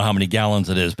I don't know how many gallons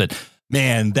it is, but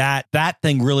man, that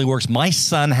thing really works. My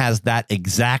son has that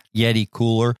exact Yeti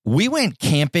cooler. We went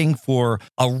camping for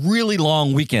a really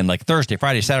long weekend, like Thursday,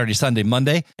 Friday, Saturday, Sunday,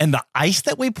 Monday. And the ice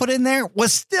that we put in there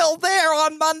was still there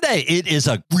on Monday. It is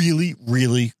a really,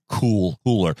 really cool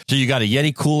cooler. So you got a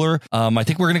Yeti cooler. I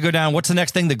think we're going to go down. What's the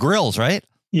next thing? The grills, right?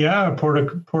 Yeah,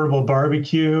 portable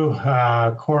barbecue,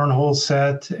 cornhole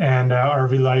set, and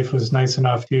RV Life was nice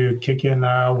enough to kick in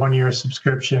a 1-year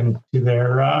subscription to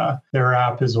their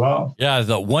app as well. Yeah,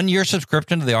 the 1-year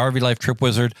subscription to the RV Life Trip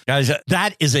Wizard. Guys,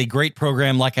 that is a great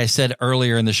program. Like I said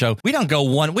earlier in the show, we don't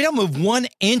move 1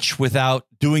 inch without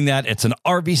doing that. It's an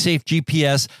RV Safe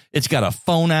GPS. It's got a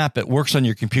phone app. It works on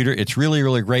your computer. It's really,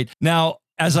 really great. Now,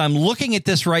 as I'm looking at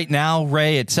this right now,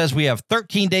 Ray, it says we have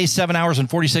 13 days, 7 hours, and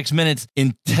 46 minutes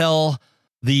until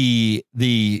the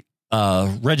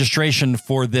registration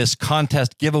for this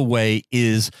contest giveaway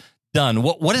is done.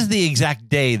 What is the exact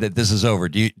day that this is over?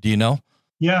 Do you know?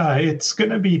 Yeah, it's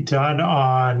going to be done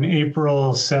on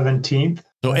April 17th.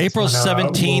 So April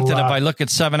 17th, and if I look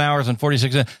at 7 hours and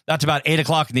 46 minutes, that's about 8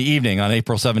 o'clock in the evening on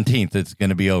April 17th. It's going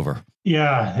to be over.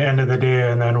 Yeah, end of the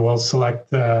day, and then we'll select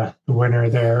the winner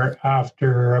there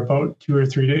after about 2 or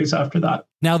 3 days after that.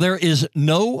 Now, there is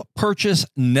no purchase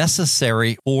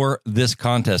necessary for this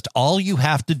contest. All you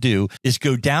have to do is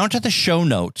go down to the show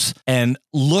notes and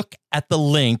look at the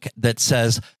link that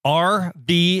says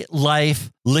RV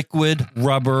Life Liquid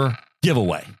Rubber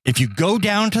Giveaway. If you go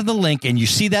down to the link and you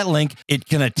see that link, it's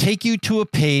going to take you to a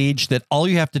page that all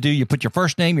you have to do, you put your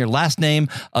first name, your last name,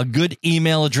 a good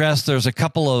email address. There's a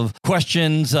couple of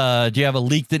questions. Do you have a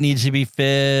leak that needs to be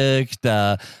fixed?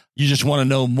 You just want to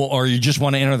know more, or you just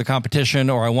want to enter the competition,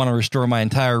 or I want to restore my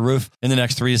entire roof in the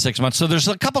next 3 to 6 months. So there's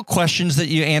a couple questions that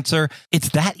you answer. It's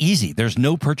that easy. There's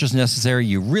no purchase necessary.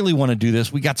 You really want to do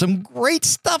this. We got some great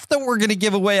stuff that we're going to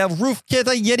give away: a roof kit,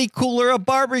 a Yeti cooler, a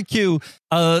barbecue,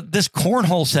 this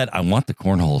cornhole set. I want the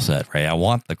cornhole set, Ray. I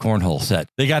want the cornhole set.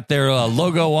 They got their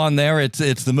logo on there. It's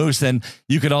the moose. And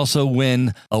you could also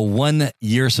win a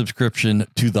 1-year subscription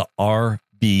to the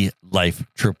RV Life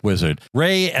Trip Wizard.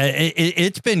 Ray,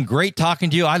 it's been great talking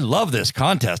to you. I love this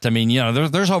contest. I mean, you know,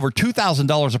 there's over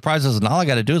 $2,000 of prizes, and all I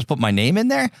got to do is put my name in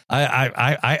there.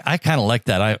 I kind of like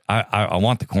that. I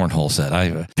want the cornhole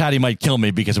set. Patty might kill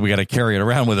me because we got to carry it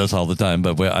around with us all the time,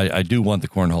 but I do want the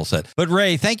cornhole set. But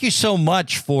Ray, thank you so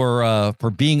much for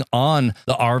being on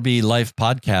the RV Life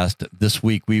podcast this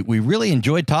week. We really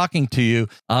enjoyed talking to you.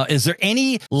 Is there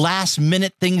any last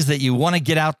minute things that you want to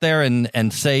get out there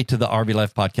and say to the RV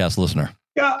Life podcast listener?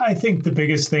 Yeah, I think the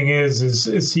biggest thing is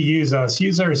to use us,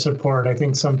 use our support. I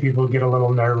think some people get a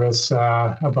little nervous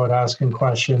about asking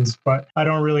questions, but I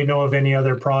don't really know of any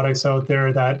other products out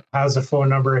there that has a phone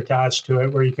number attached to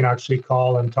it where you can actually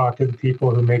call and talk to the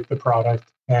people who make the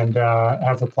product and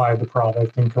have applied the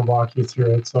product and can walk you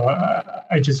through it. So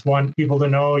I just want people to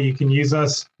know you can use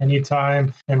us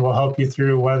anytime, and we'll help you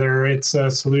through whether it's a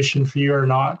solution for you or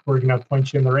not. We're going to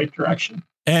point you in the right direction.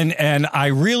 And I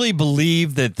really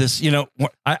believe that this, you know,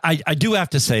 I do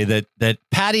have to say that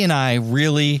Patty and I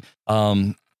really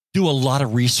do a lot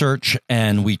of research,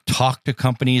 and we talk to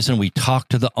companies, and we talk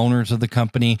to the owners of the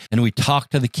company, and we talk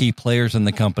to the key players in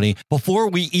the company before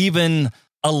we even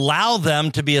allow them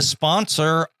to be a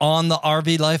sponsor on the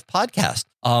RV Life podcast.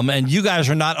 And you guys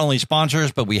are not only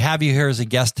sponsors, but we have you here as a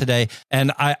guest today.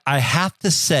 And I have to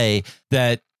say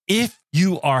that if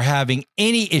you are having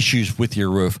any issues with your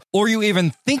roof, or you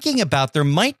even thinking about there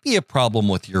might be a problem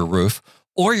with your roof,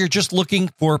 or you're just looking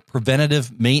for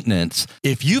preventative maintenance,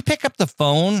 if you pick up the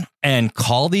phone and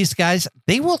call these guys,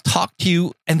 they will talk to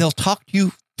you, and they'll talk to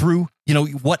you through, you know,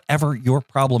 whatever your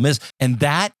problem is. And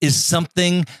that is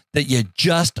something that you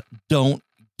just don't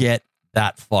get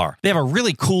that far. They have a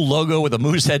really cool logo with a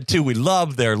moose head too. We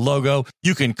love their logo.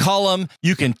 You can call them,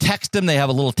 you can text them. They have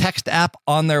a little text app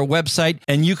on their website,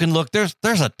 and you can look. There's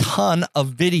a ton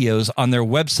of videos on their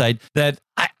website that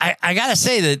I gotta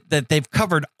say that they've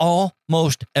covered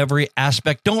almost every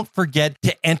aspect. Don't forget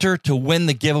to enter to win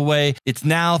the giveaway. It's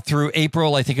now through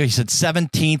April, I think he said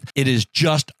 17th. It is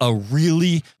just a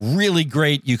really, really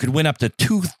great. You could win up to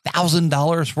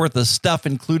 $2,000 worth of stuff,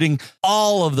 including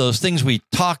all of those things we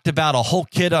talked about, a whole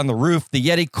kit on the roof, the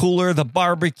Yeti cooler, the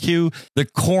barbecue, the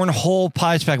cornhole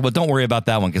pies pack. But don't worry about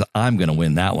that one, because I'm going to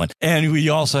win that one. And we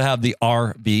also have the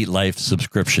RV Life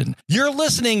subscription. You're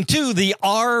listening to the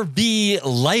RV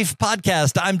Life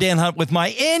podcast. I'm Dan Hunt with my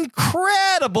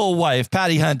incredible wife,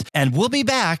 Patty Hunt, and we'll be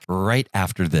back right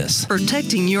after this.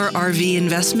 Protecting your RV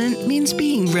investment means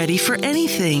being ready for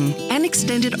anything. An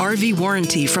extended RV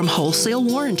warranty from Wholesale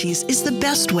Warranties is the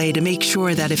best way to make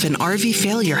sure that if an RV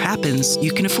failure happens,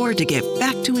 you can afford to get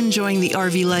back to enjoying the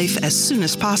RV life as soon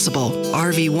as possible.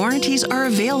 RV warranties are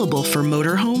available for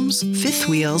motorhomes, fifth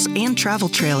wheels, and travel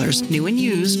trailers, new and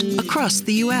used, across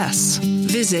the U.S.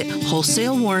 Visit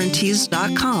wholesalewarranties.com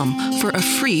for a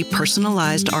free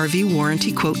personalized RV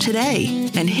warranty quote today,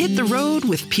 and hit the road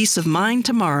with peace of mind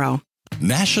tomorrow.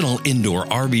 National Indoor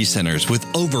RV Centers, with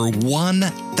over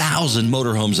 1,000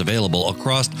 motorhomes available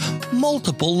across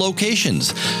multiple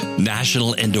locations.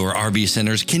 National Indoor RV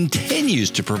Centers continues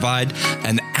to provide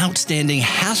an outstanding,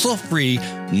 hassle-free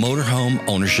motorhome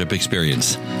ownership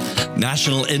experience.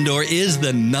 National Indoor is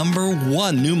the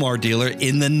 #1 Newmar dealer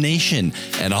in the nation,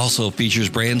 and also features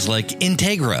brands like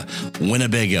Integra,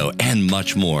 Winnebago, and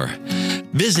much more.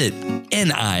 Visit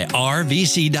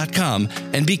NIRVC.com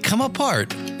and become a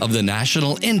part of the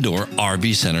National Indoor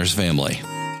RV Centers family.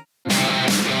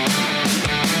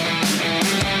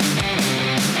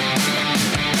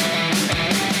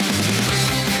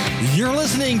 You're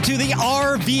listening to the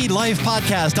RV Life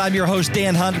podcast. I'm your host,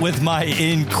 Dan Hunt, with my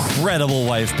incredible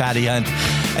wife, Patty Hunt.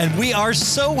 And we are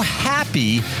so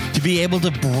happy to be able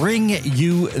to bring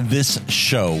you this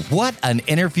show. What an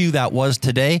interview that was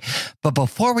today. But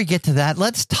before we get to that,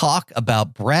 let's talk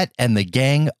about Brett and the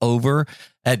gang over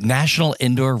at National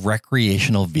Indoor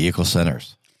Recreational Vehicle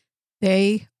Centers.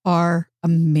 They are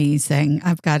amazing,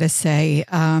 I've got to say.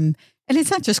 And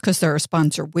it's not just because they're a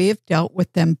sponsor. We have dealt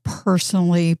with them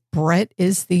personally. Brett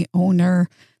is the owner.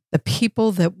 The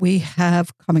people that we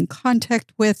have come in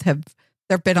contact with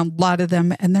there have been a lot of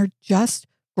them, and they're just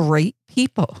great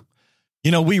people.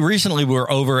 You know, we recently were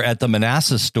over at the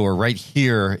Manassas store right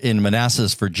here in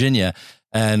Manassas, Virginia,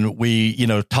 and we,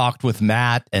 talked with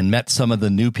Matt and met some of the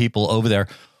new people over there.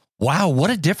 Wow, what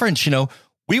a difference.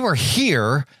 We were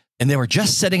here and they were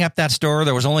just setting up that store.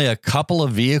 There was only a couple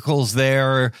of vehicles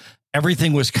there.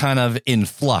 Everything was kind of in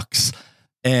flux.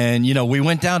 And, we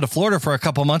went down to Florida for a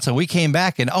couple months and we came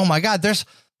back and, oh my God, there's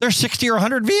 60 or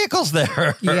 100 vehicles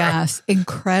there. Yes,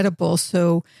 incredible.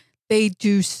 So they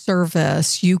do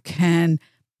service. You can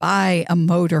buy a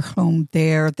motorhome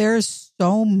there. There's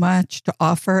so much to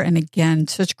offer. And again,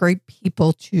 such great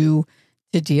people to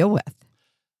deal with.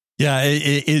 Yeah,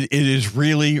 it is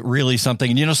really, really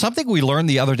something. And, something we learned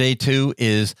the other day, too,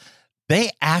 is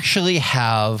they actually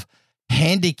have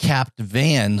handicapped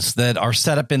vans that are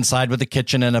set up inside with a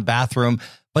kitchen and a bathroom,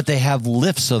 but they have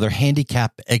lifts, so they're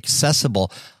handicap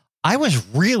accessible. I was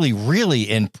really,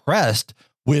 really impressed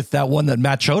with that one that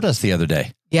Matt showed us the other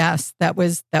day. Yes, that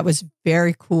was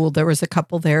very cool. There was a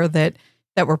couple there that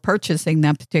were purchasing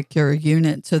that particular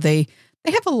unit. So they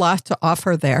have a lot to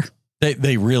offer there.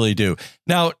 They really do.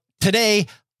 Now, today,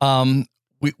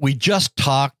 we just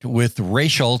talked with Ray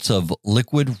Schultz of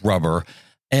Liquid Rubber,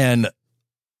 and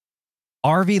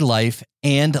RV Life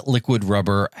and Liquid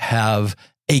Rubber have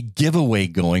a giveaway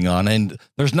going on, and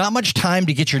there's not much time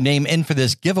to get your name in for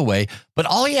this giveaway, but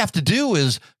all you have to do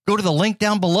is go to the link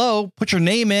down below, put your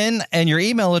name in and your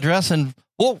email address, and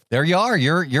whoa, there you are.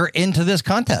 You're into this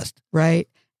contest. Right.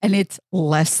 And it's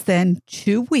less than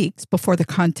 2 weeks before the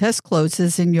contest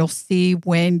closes, and you'll see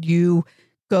when you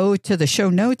go to the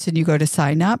show notes and you go to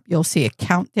sign up, you'll see a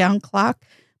countdown clock.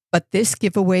 But this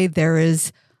giveaway, there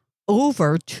is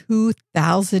over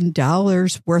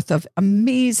 $2,000 worth of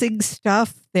amazing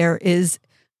stuff. There is,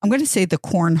 I'm going to say the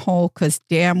cornhole because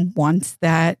Dan wants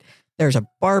that. There's a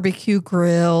barbecue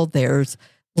grill. There's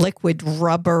Liquid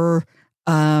Rubber.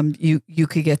 You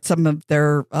could get some of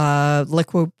their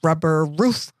Liquid Rubber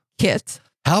roof kits.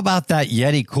 How about that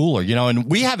Yeti cooler? And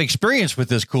we have experience with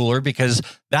this cooler because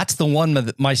that's the one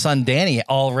that my son Danny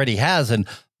already has. And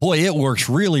boy, it works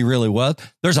really, really well.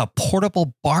 There's a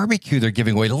portable barbecue they're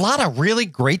giving away. A lot of really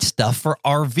great stuff for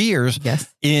RVers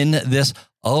in this.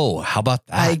 Oh, how about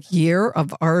that? A year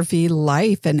of RV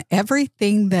life and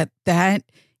everything that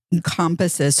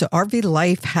encompasses. So RV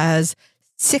Life has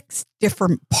 6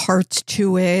 different parts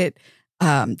to it.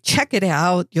 Check it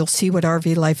out. You'll see what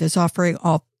RV Life is offering,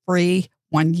 all free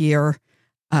 1-year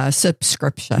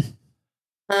subscription.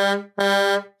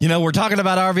 We're talking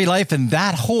about RV Life, and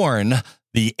that horn,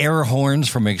 the air horns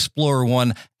from Explorer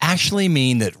One, actually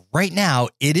mean that right now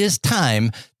it is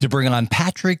time to bring on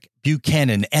Patrick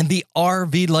Buchanan and the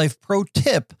RV Life Pro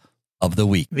Tip of the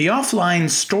week. The offline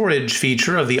storage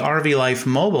feature of the RV Life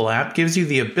mobile app gives you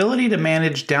the ability to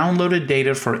manage downloaded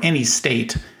data for any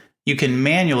state. You can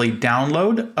manually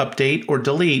download, update, or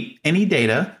delete any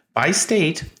data by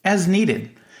state as needed.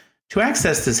 To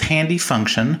access this handy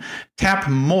function, tap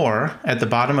More at the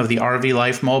bottom of the RV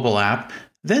Life mobile app,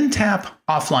 then tap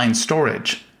Offline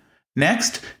Storage.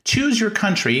 Next, choose your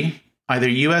country, either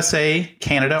USA,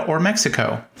 Canada, or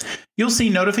Mexico. You'll see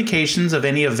notifications of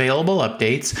any available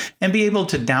updates and be able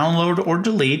to download or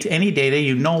delete any data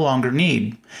you no longer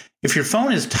need. If your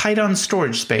phone is tight on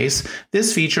storage space,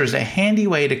 this feature is a handy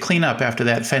way to clean up after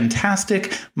that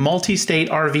fantastic multi-state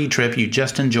RV trip you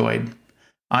just enjoyed.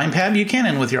 I'm Pat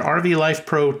Buchanan with your RV Life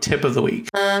Pro Tip of the Week.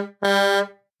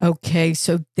 Okay,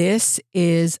 so this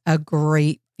is a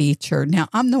great feature. Now,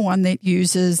 I'm the one that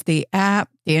uses the app.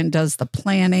 Dan does the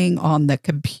planning on the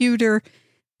computer.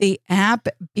 The app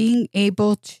being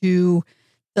able to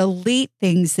delete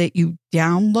things that you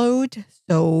download.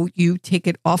 So you take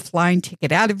it offline, take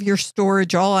it out of your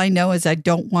storage. All I know is I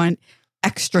don't want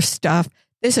extra stuff.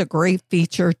 This is a great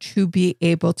feature to be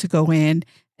able to go in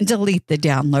and delete the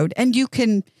download. And you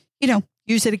can,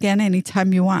 use it again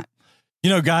anytime you want.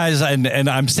 Guys, and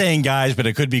I'm saying guys, but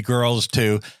it could be girls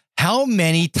too. How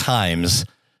many times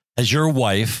has your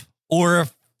wife, or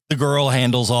if the girl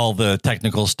handles all the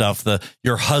technical stuff,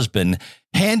 your husband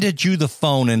handed you the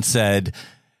phone and said,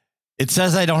 It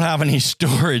says I don't have any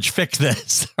storage. Fix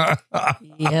this.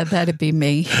 Yeah, that'd be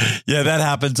me. Yeah, that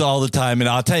happens all the time. And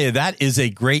I'll tell you, that is a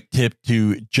great tip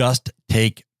to just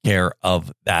take care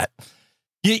of that.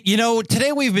 You know,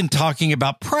 today we've been talking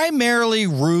about primarily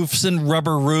roofs and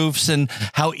rubber roofs and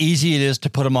how easy it is to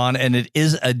put them on. And it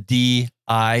is a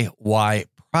DIY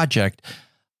project.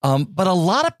 But a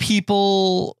lot of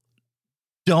people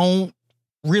don't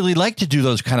really like to do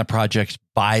those kind of projects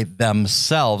by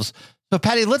themselves. So,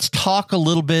 Patty, let's talk a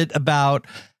little bit about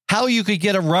how you could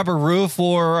get a rubber roof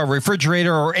or a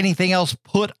refrigerator or anything else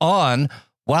put on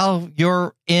while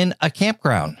you're in a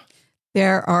campground.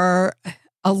 There are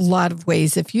a lot of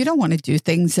ways if you don't want to do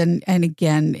things. And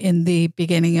again, in the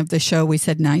beginning of the show, we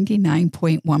said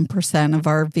 99.1% of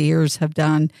RVers have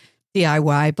done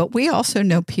DIY, but we also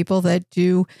know people that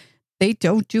they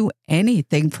don't do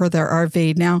anything for their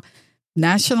RV. Now,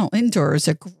 National Indoor is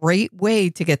a great way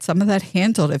to get some of that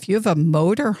handled. If you have a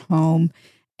motor home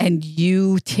and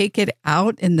you take it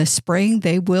out in the spring,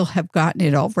 they will have gotten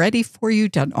it all ready for you,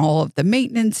 done all of the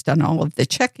maintenance, done all of the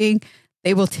checking.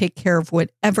 They will take care of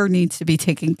whatever needs to be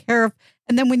taken care of.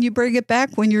 And then when you bring it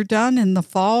back, when you're done in the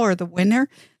fall or the winter,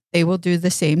 they will do the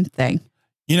same thing.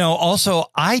 You know, also,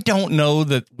 I don't know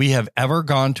that we have ever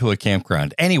gone to a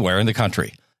campground anywhere in the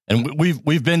country. And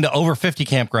we've been to over 50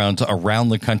 campgrounds around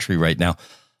the country right now,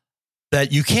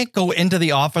 that you can't go into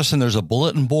the office and there's a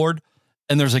bulletin board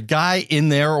and there's a guy in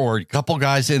there or a couple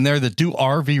guys in there that do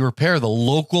RV repair, the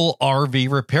local RV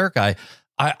repair guy.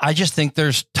 I just think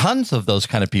there's tons of those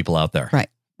kind of people out there. Right.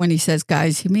 When he says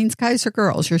guys, he means guys or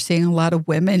girls. You're seeing a lot of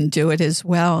women do it as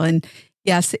well. And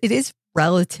yes, it is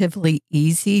relatively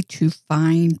easy to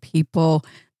find people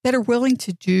that are willing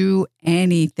to do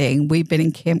anything. We've been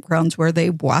in campgrounds where they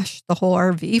wash the whole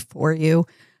RV for you.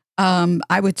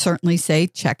 I would certainly say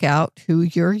check out who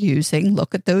you're using,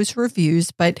 look at those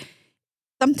reviews, but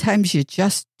sometimes you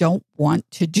just don't want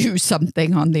to do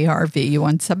something on the RV. You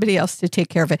want somebody else to take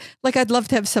care of it. Like I'd love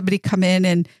to have somebody come in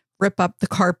and rip up the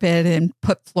carpet and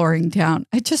put flooring down.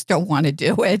 I just don't want to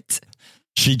do it.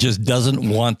 She just doesn't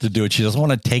want to do it. She doesn't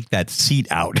want to take that seat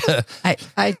out.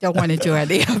 I don't want to do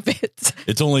any of it.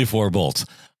 It's only 4 bolts.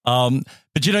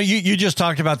 But, you know, you just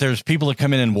talked about there's people that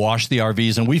come in and wash the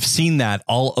RVs, and we've seen that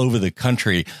all over the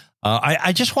country.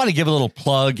 I just want to give a little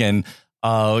plug. And,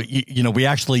 you know, we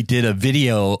actually did a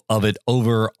video of it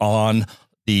over on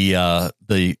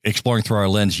the Exploring Through Our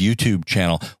Lens YouTube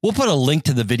channel. We'll put a link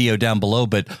to the video down below.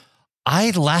 But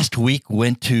I last week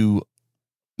went to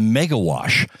Mega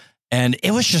Wash. And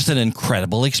it was just an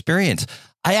incredible experience.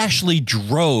 I actually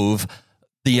drove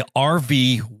the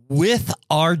RV with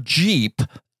our Jeep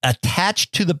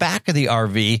attached to the back of the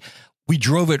RV. We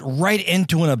drove it right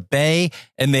into a bay,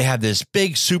 and they have this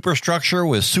big superstructure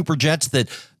with super jets that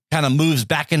kind of moves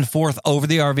back and forth over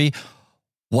the RV.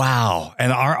 Wow.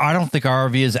 And I don't think our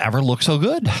RV has ever looked so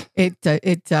good. It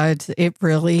does. It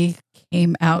really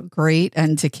came out great.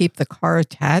 And to keep the car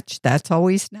attached, that's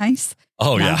always nice.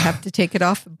 Oh, now yeah. I have to take it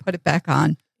off and put it back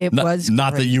on. It was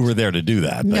not great. that you were there to do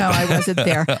that. But. No, I wasn't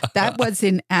there. That was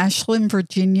in Ashland,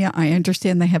 Virginia. I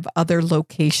understand they have other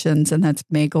locations, and that's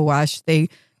Mega Wash. They,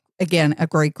 again, a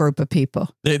great group of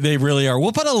people. They really are.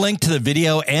 We'll put a link to the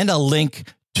video and a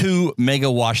link to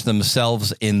Mega Wash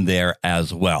themselves in there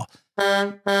as well.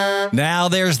 Now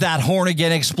there's that horn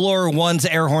again, Explorer One's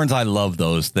air horns. I love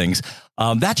those things.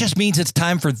 That just means it's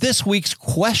time for this week's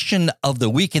question of the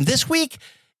week. And this week,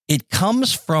 it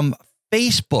comes from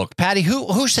Facebook. Patty,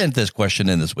 who sent this question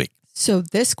in this week? So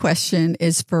this question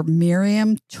is for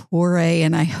Miriam Torre,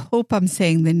 and I hope I'm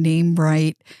saying the name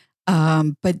right.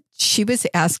 But she was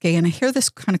asking, and I hear this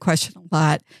kind of question a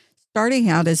lot, starting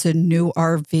out as a new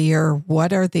RVer,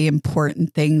 what are the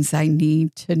important things I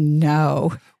need to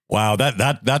know? Wow,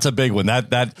 that's a big one.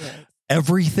 That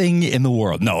everything in the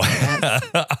world. No,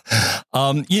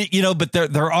 you know, but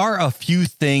there are a few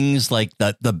things like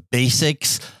the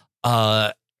basics.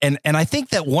 And I think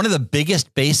that one of the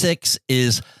biggest basics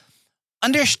is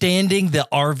understanding the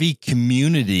RV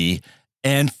community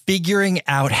and figuring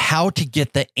out how to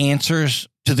get the answers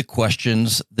to the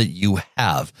questions that you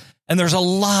have. And there's a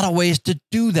lot of ways to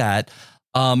do that.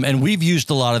 And we've used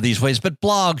a lot of these ways, but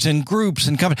blogs and groups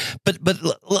and companies. But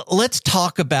let's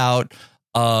talk about,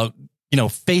 you know,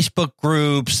 Facebook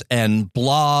groups and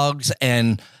blogs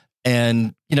and,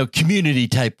 you know, community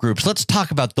type groups. Let's talk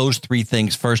about those 3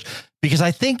 things first, because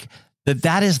I think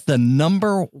that is the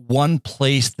number one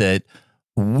place that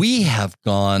we have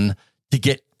gone to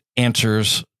get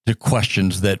answers to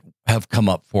questions that have come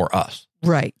up for us.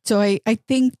 Right. So I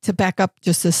think to back up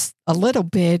just a little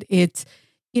bit, it's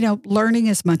learning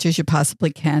as much as you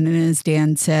possibly can. And as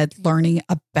Dan said, learning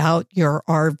about your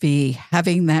RV,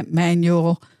 having that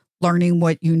manual, learning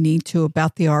what you need to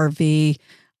about the RV.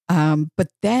 But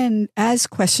then as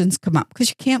questions come up, because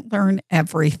you can't learn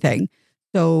everything.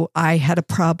 So I had a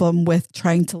problem with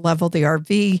trying to level the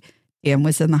RV. Dan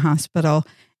was in the hospital.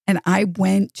 And I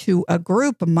went to a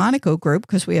group, a Monaco group,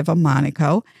 because we have a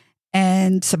Monaco,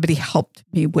 and somebody helped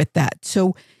me with that.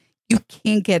 So you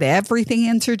can't get everything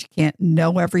answered. You can't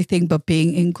know everything, but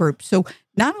being in groups. So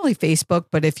not only Facebook,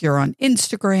 but if you're on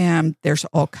Instagram, there's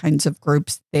all kinds of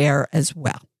groups there as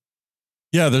well.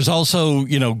 Yeah, there's also,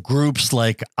 groups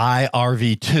like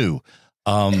iRV2,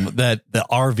 that the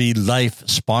RV Life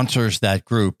sponsors that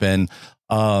group, and,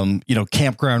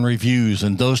 campground reviews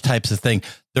and those types of things.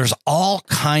 There's all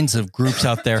kinds of groups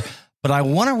out there, but I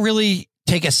want to really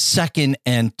take a second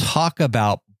and talk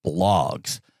about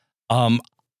blogs.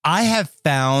 I have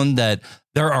found that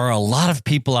there are a lot of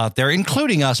people out there,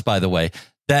 including us, by the way,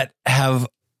 that have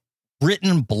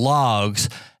written blogs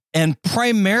and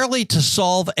primarily to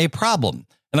solve a problem.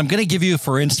 And I'm going to give you,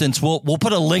 for instance, we'll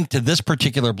put a link to this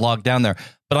particular blog down there,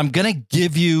 but I'm going to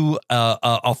give you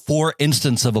a for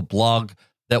instance of a blog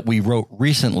that we wrote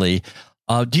recently.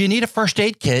 Do you need a first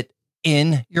aid kit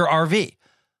in your RV?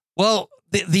 Well,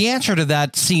 the answer to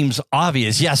that seems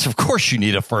obvious. Yes, of course you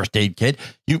need a first aid kit.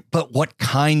 But what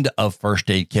kind of first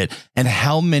aid kit, and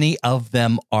how many of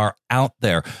them are out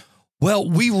there? Well,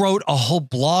 we wrote a whole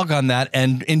blog on that.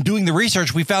 And in doing the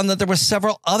research, we found that there were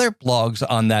several other blogs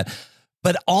on that.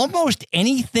 But almost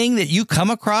anything that you come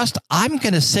across, I'm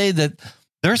going to say that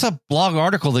there's a blog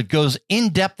article that goes in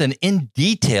depth and in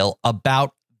detail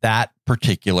about that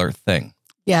particular thing.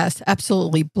 Yes,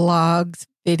 absolutely. Blogs,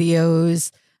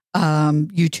 videos,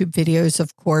 YouTube videos,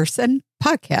 of course, and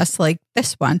podcasts like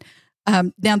this one.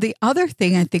 Now, the other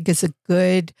thing I think is a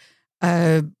good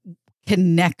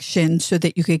connection so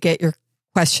that you could get your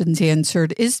questions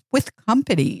answered is with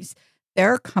companies.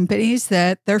 There are companies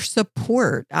that their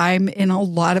support. I'm in a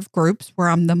lot of groups where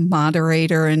I'm the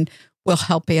moderator and will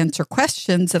help answer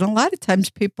questions. And a lot of times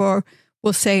people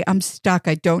will say, I'm stuck.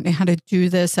 I don't know how to do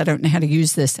this. I don't know how to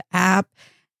use this app.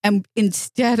 And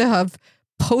instead of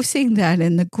posting that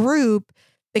in the group,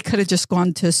 they could have just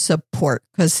gone to support,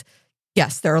 because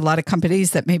yes, there are a lot of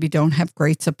companies that maybe don't have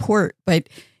great support, but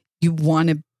you want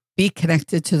to be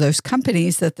connected to those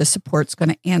companies that the support's going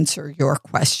to answer your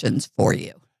questions for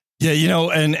you. Yeah,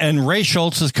 and Ray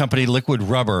Schultz's company, Liquid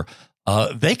Rubber,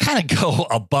 they kind of go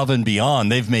above and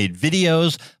beyond. They've made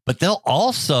videos, but they'll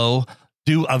also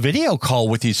do a video call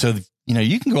with you. So,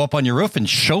 you can go up on your roof and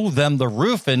show them the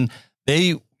roof, and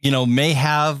they, may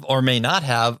have or may not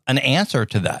have an answer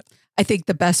to that. I think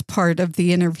the best part of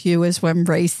the interview is when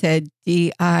Ray said,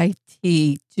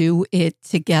 DIT, do it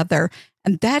together.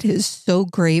 And that is so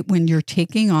great when you're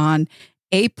taking on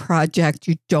a project.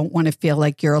 You don't want to feel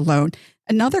like you're alone.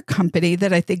 Another company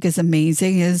that I think is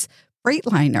amazing is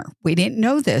Freightliner. We didn't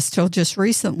know this till just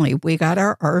recently. We got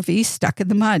our RV stuck in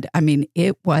the mud. I mean,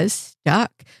 it was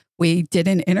stuck. We did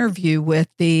an interview with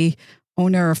the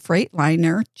owner of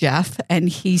Freightliner, Jeff, and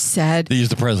he said... He's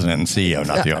the president and CEO,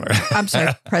 not the owner. I'm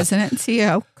sorry, president and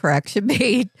CEO, correction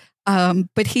made.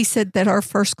 But he said that our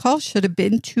first call should have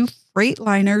been to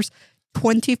Freightliner's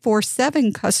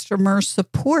 24/7 customer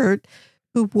support,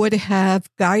 who would have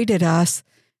guided us,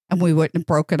 and we wouldn't have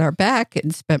broken our back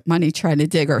and spent money trying to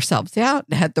dig ourselves out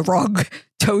and had the wrong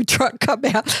tow truck come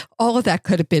out. All of that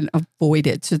could have been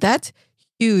avoided. So that's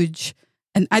huge.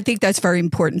 And I think that's very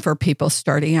important for people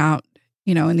starting out,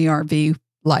 in the RV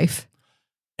life.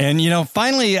 And,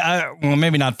 finally, well,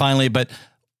 maybe not finally, but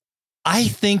I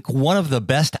think one of the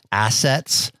best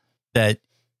assets that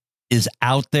is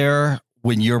out there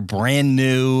when you're brand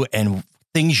new and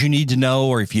things you need to know,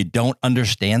 or if you don't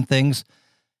understand things,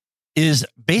 is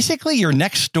basically your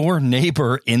next door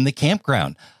neighbor in the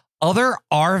campground. Other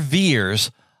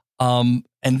RVers, and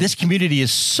this community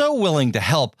is so willing to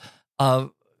help,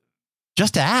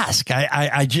 just to ask.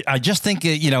 I just think,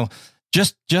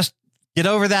 just get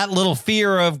over that little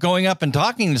fear of going up and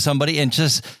talking to somebody and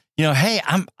just, hey,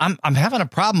 I'm having a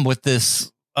problem with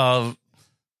this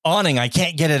awning. I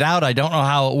can't get it out. I don't know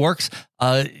how it works.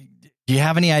 Do you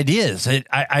have any ideas?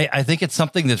 I think it's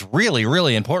something that's really,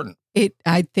 really important.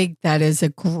 I think that is a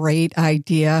great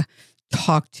idea.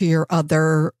 Talk to your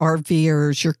other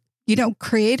RVers.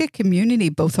 Create a community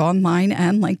both online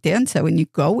and, like Dan said, when you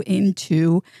go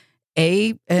into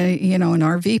an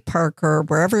RV park or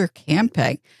wherever you're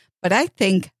camping. But I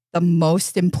think the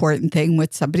most important thing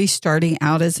with somebody starting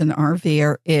out as an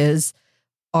RVer is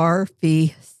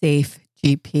RV Safe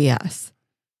GPS.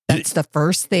 That's the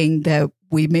first thing that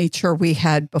we made sure we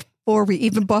had before we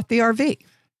even bought the RV.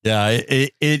 Yeah,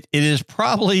 it is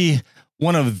probably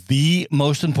one of the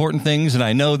most important things. And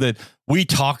I know that we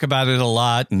talk about it a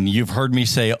lot, and you've heard me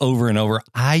say over and over,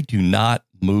 I do not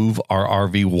move our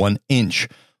RV 1 inch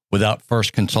without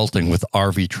first consulting with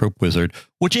RV Trip Wizard,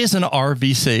 which is an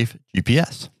RV safe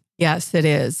GPS. Yes, it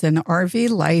is. And RV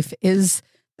Life is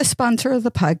the sponsor of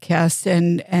the podcast.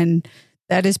 And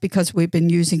that is because we've been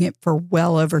using it for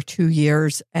well over 2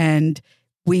 years, and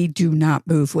we do not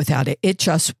move without it. It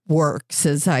just works,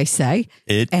 as I say.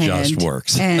 It just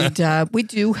works. And we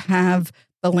do have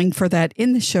the link for that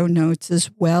in the show notes, as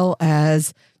well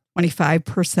as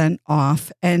 25%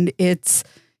 off. And it's,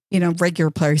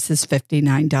 regular price is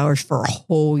 $59 for a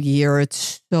whole year.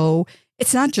 It's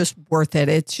not just worth it.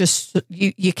 It's just,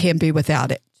 you can't be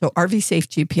without it. So RV Safe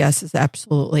GPS is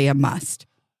absolutely a must.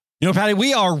 Patty,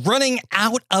 we are running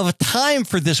out of time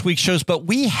for this week's shows, but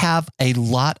we have a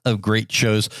lot of great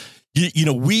shows.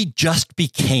 We just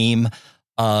became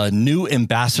new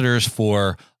ambassadors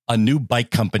for a new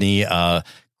bike company,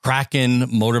 Kraken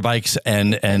Motorbikes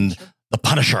and the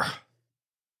Punisher.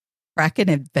 Kraken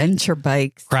Adventure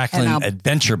Bikes. Kraken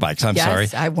Adventure Bikes. I'm sorry.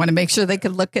 I want to make sure they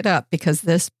could look it up, because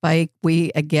this bike,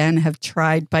 we again have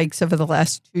tried bikes over the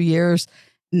last 2 years,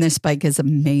 and this bike is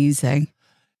amazing.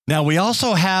 Now, we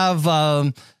also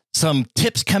have some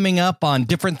tips coming up on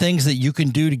different things that you can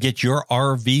do to get your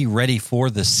RV ready for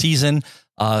the season.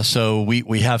 So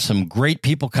we have some great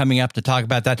people coming up to talk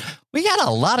about that. We got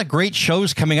a lot of great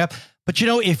shows coming up. But,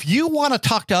 if you want to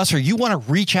talk to us or you want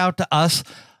to reach out to us,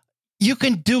 you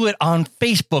can do it on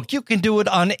Facebook. You can do it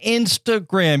on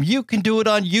Instagram. You can do it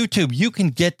on YouTube. You can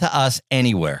get to us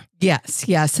anywhere. Yes.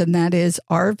 And that is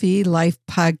RV Life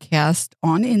Podcast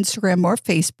on Instagram or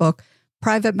Facebook.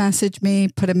 Private message me,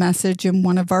 put a message in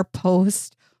one of our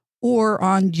posts, or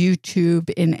on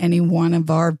YouTube in any one of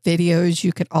our videos.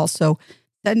 You could also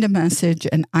send a message,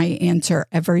 and I answer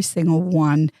every single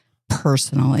one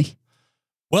personally.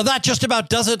 Well, that just about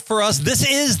does it for us. This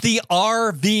is the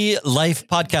RV Life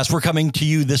Podcast. We're coming to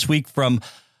you this week from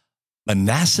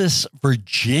Manassas,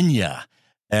 Virginia.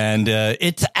 And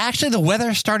it's actually, the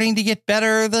weather's starting to get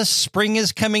better. The spring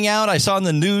is coming out. I saw in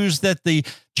the news that the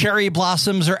cherry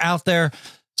blossoms are out there.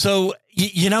 So,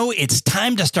 it's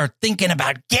time to start thinking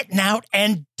about getting out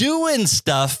and doing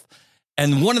stuff.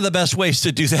 And one of the best ways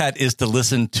to do that is to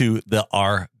listen to the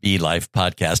RV Life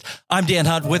Podcast. I'm Dan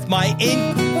Hunt with my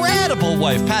incredible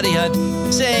wife, Patty Hunt,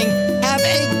 saying have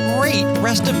a great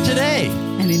rest of today.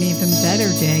 And an even better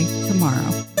day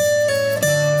tomorrow.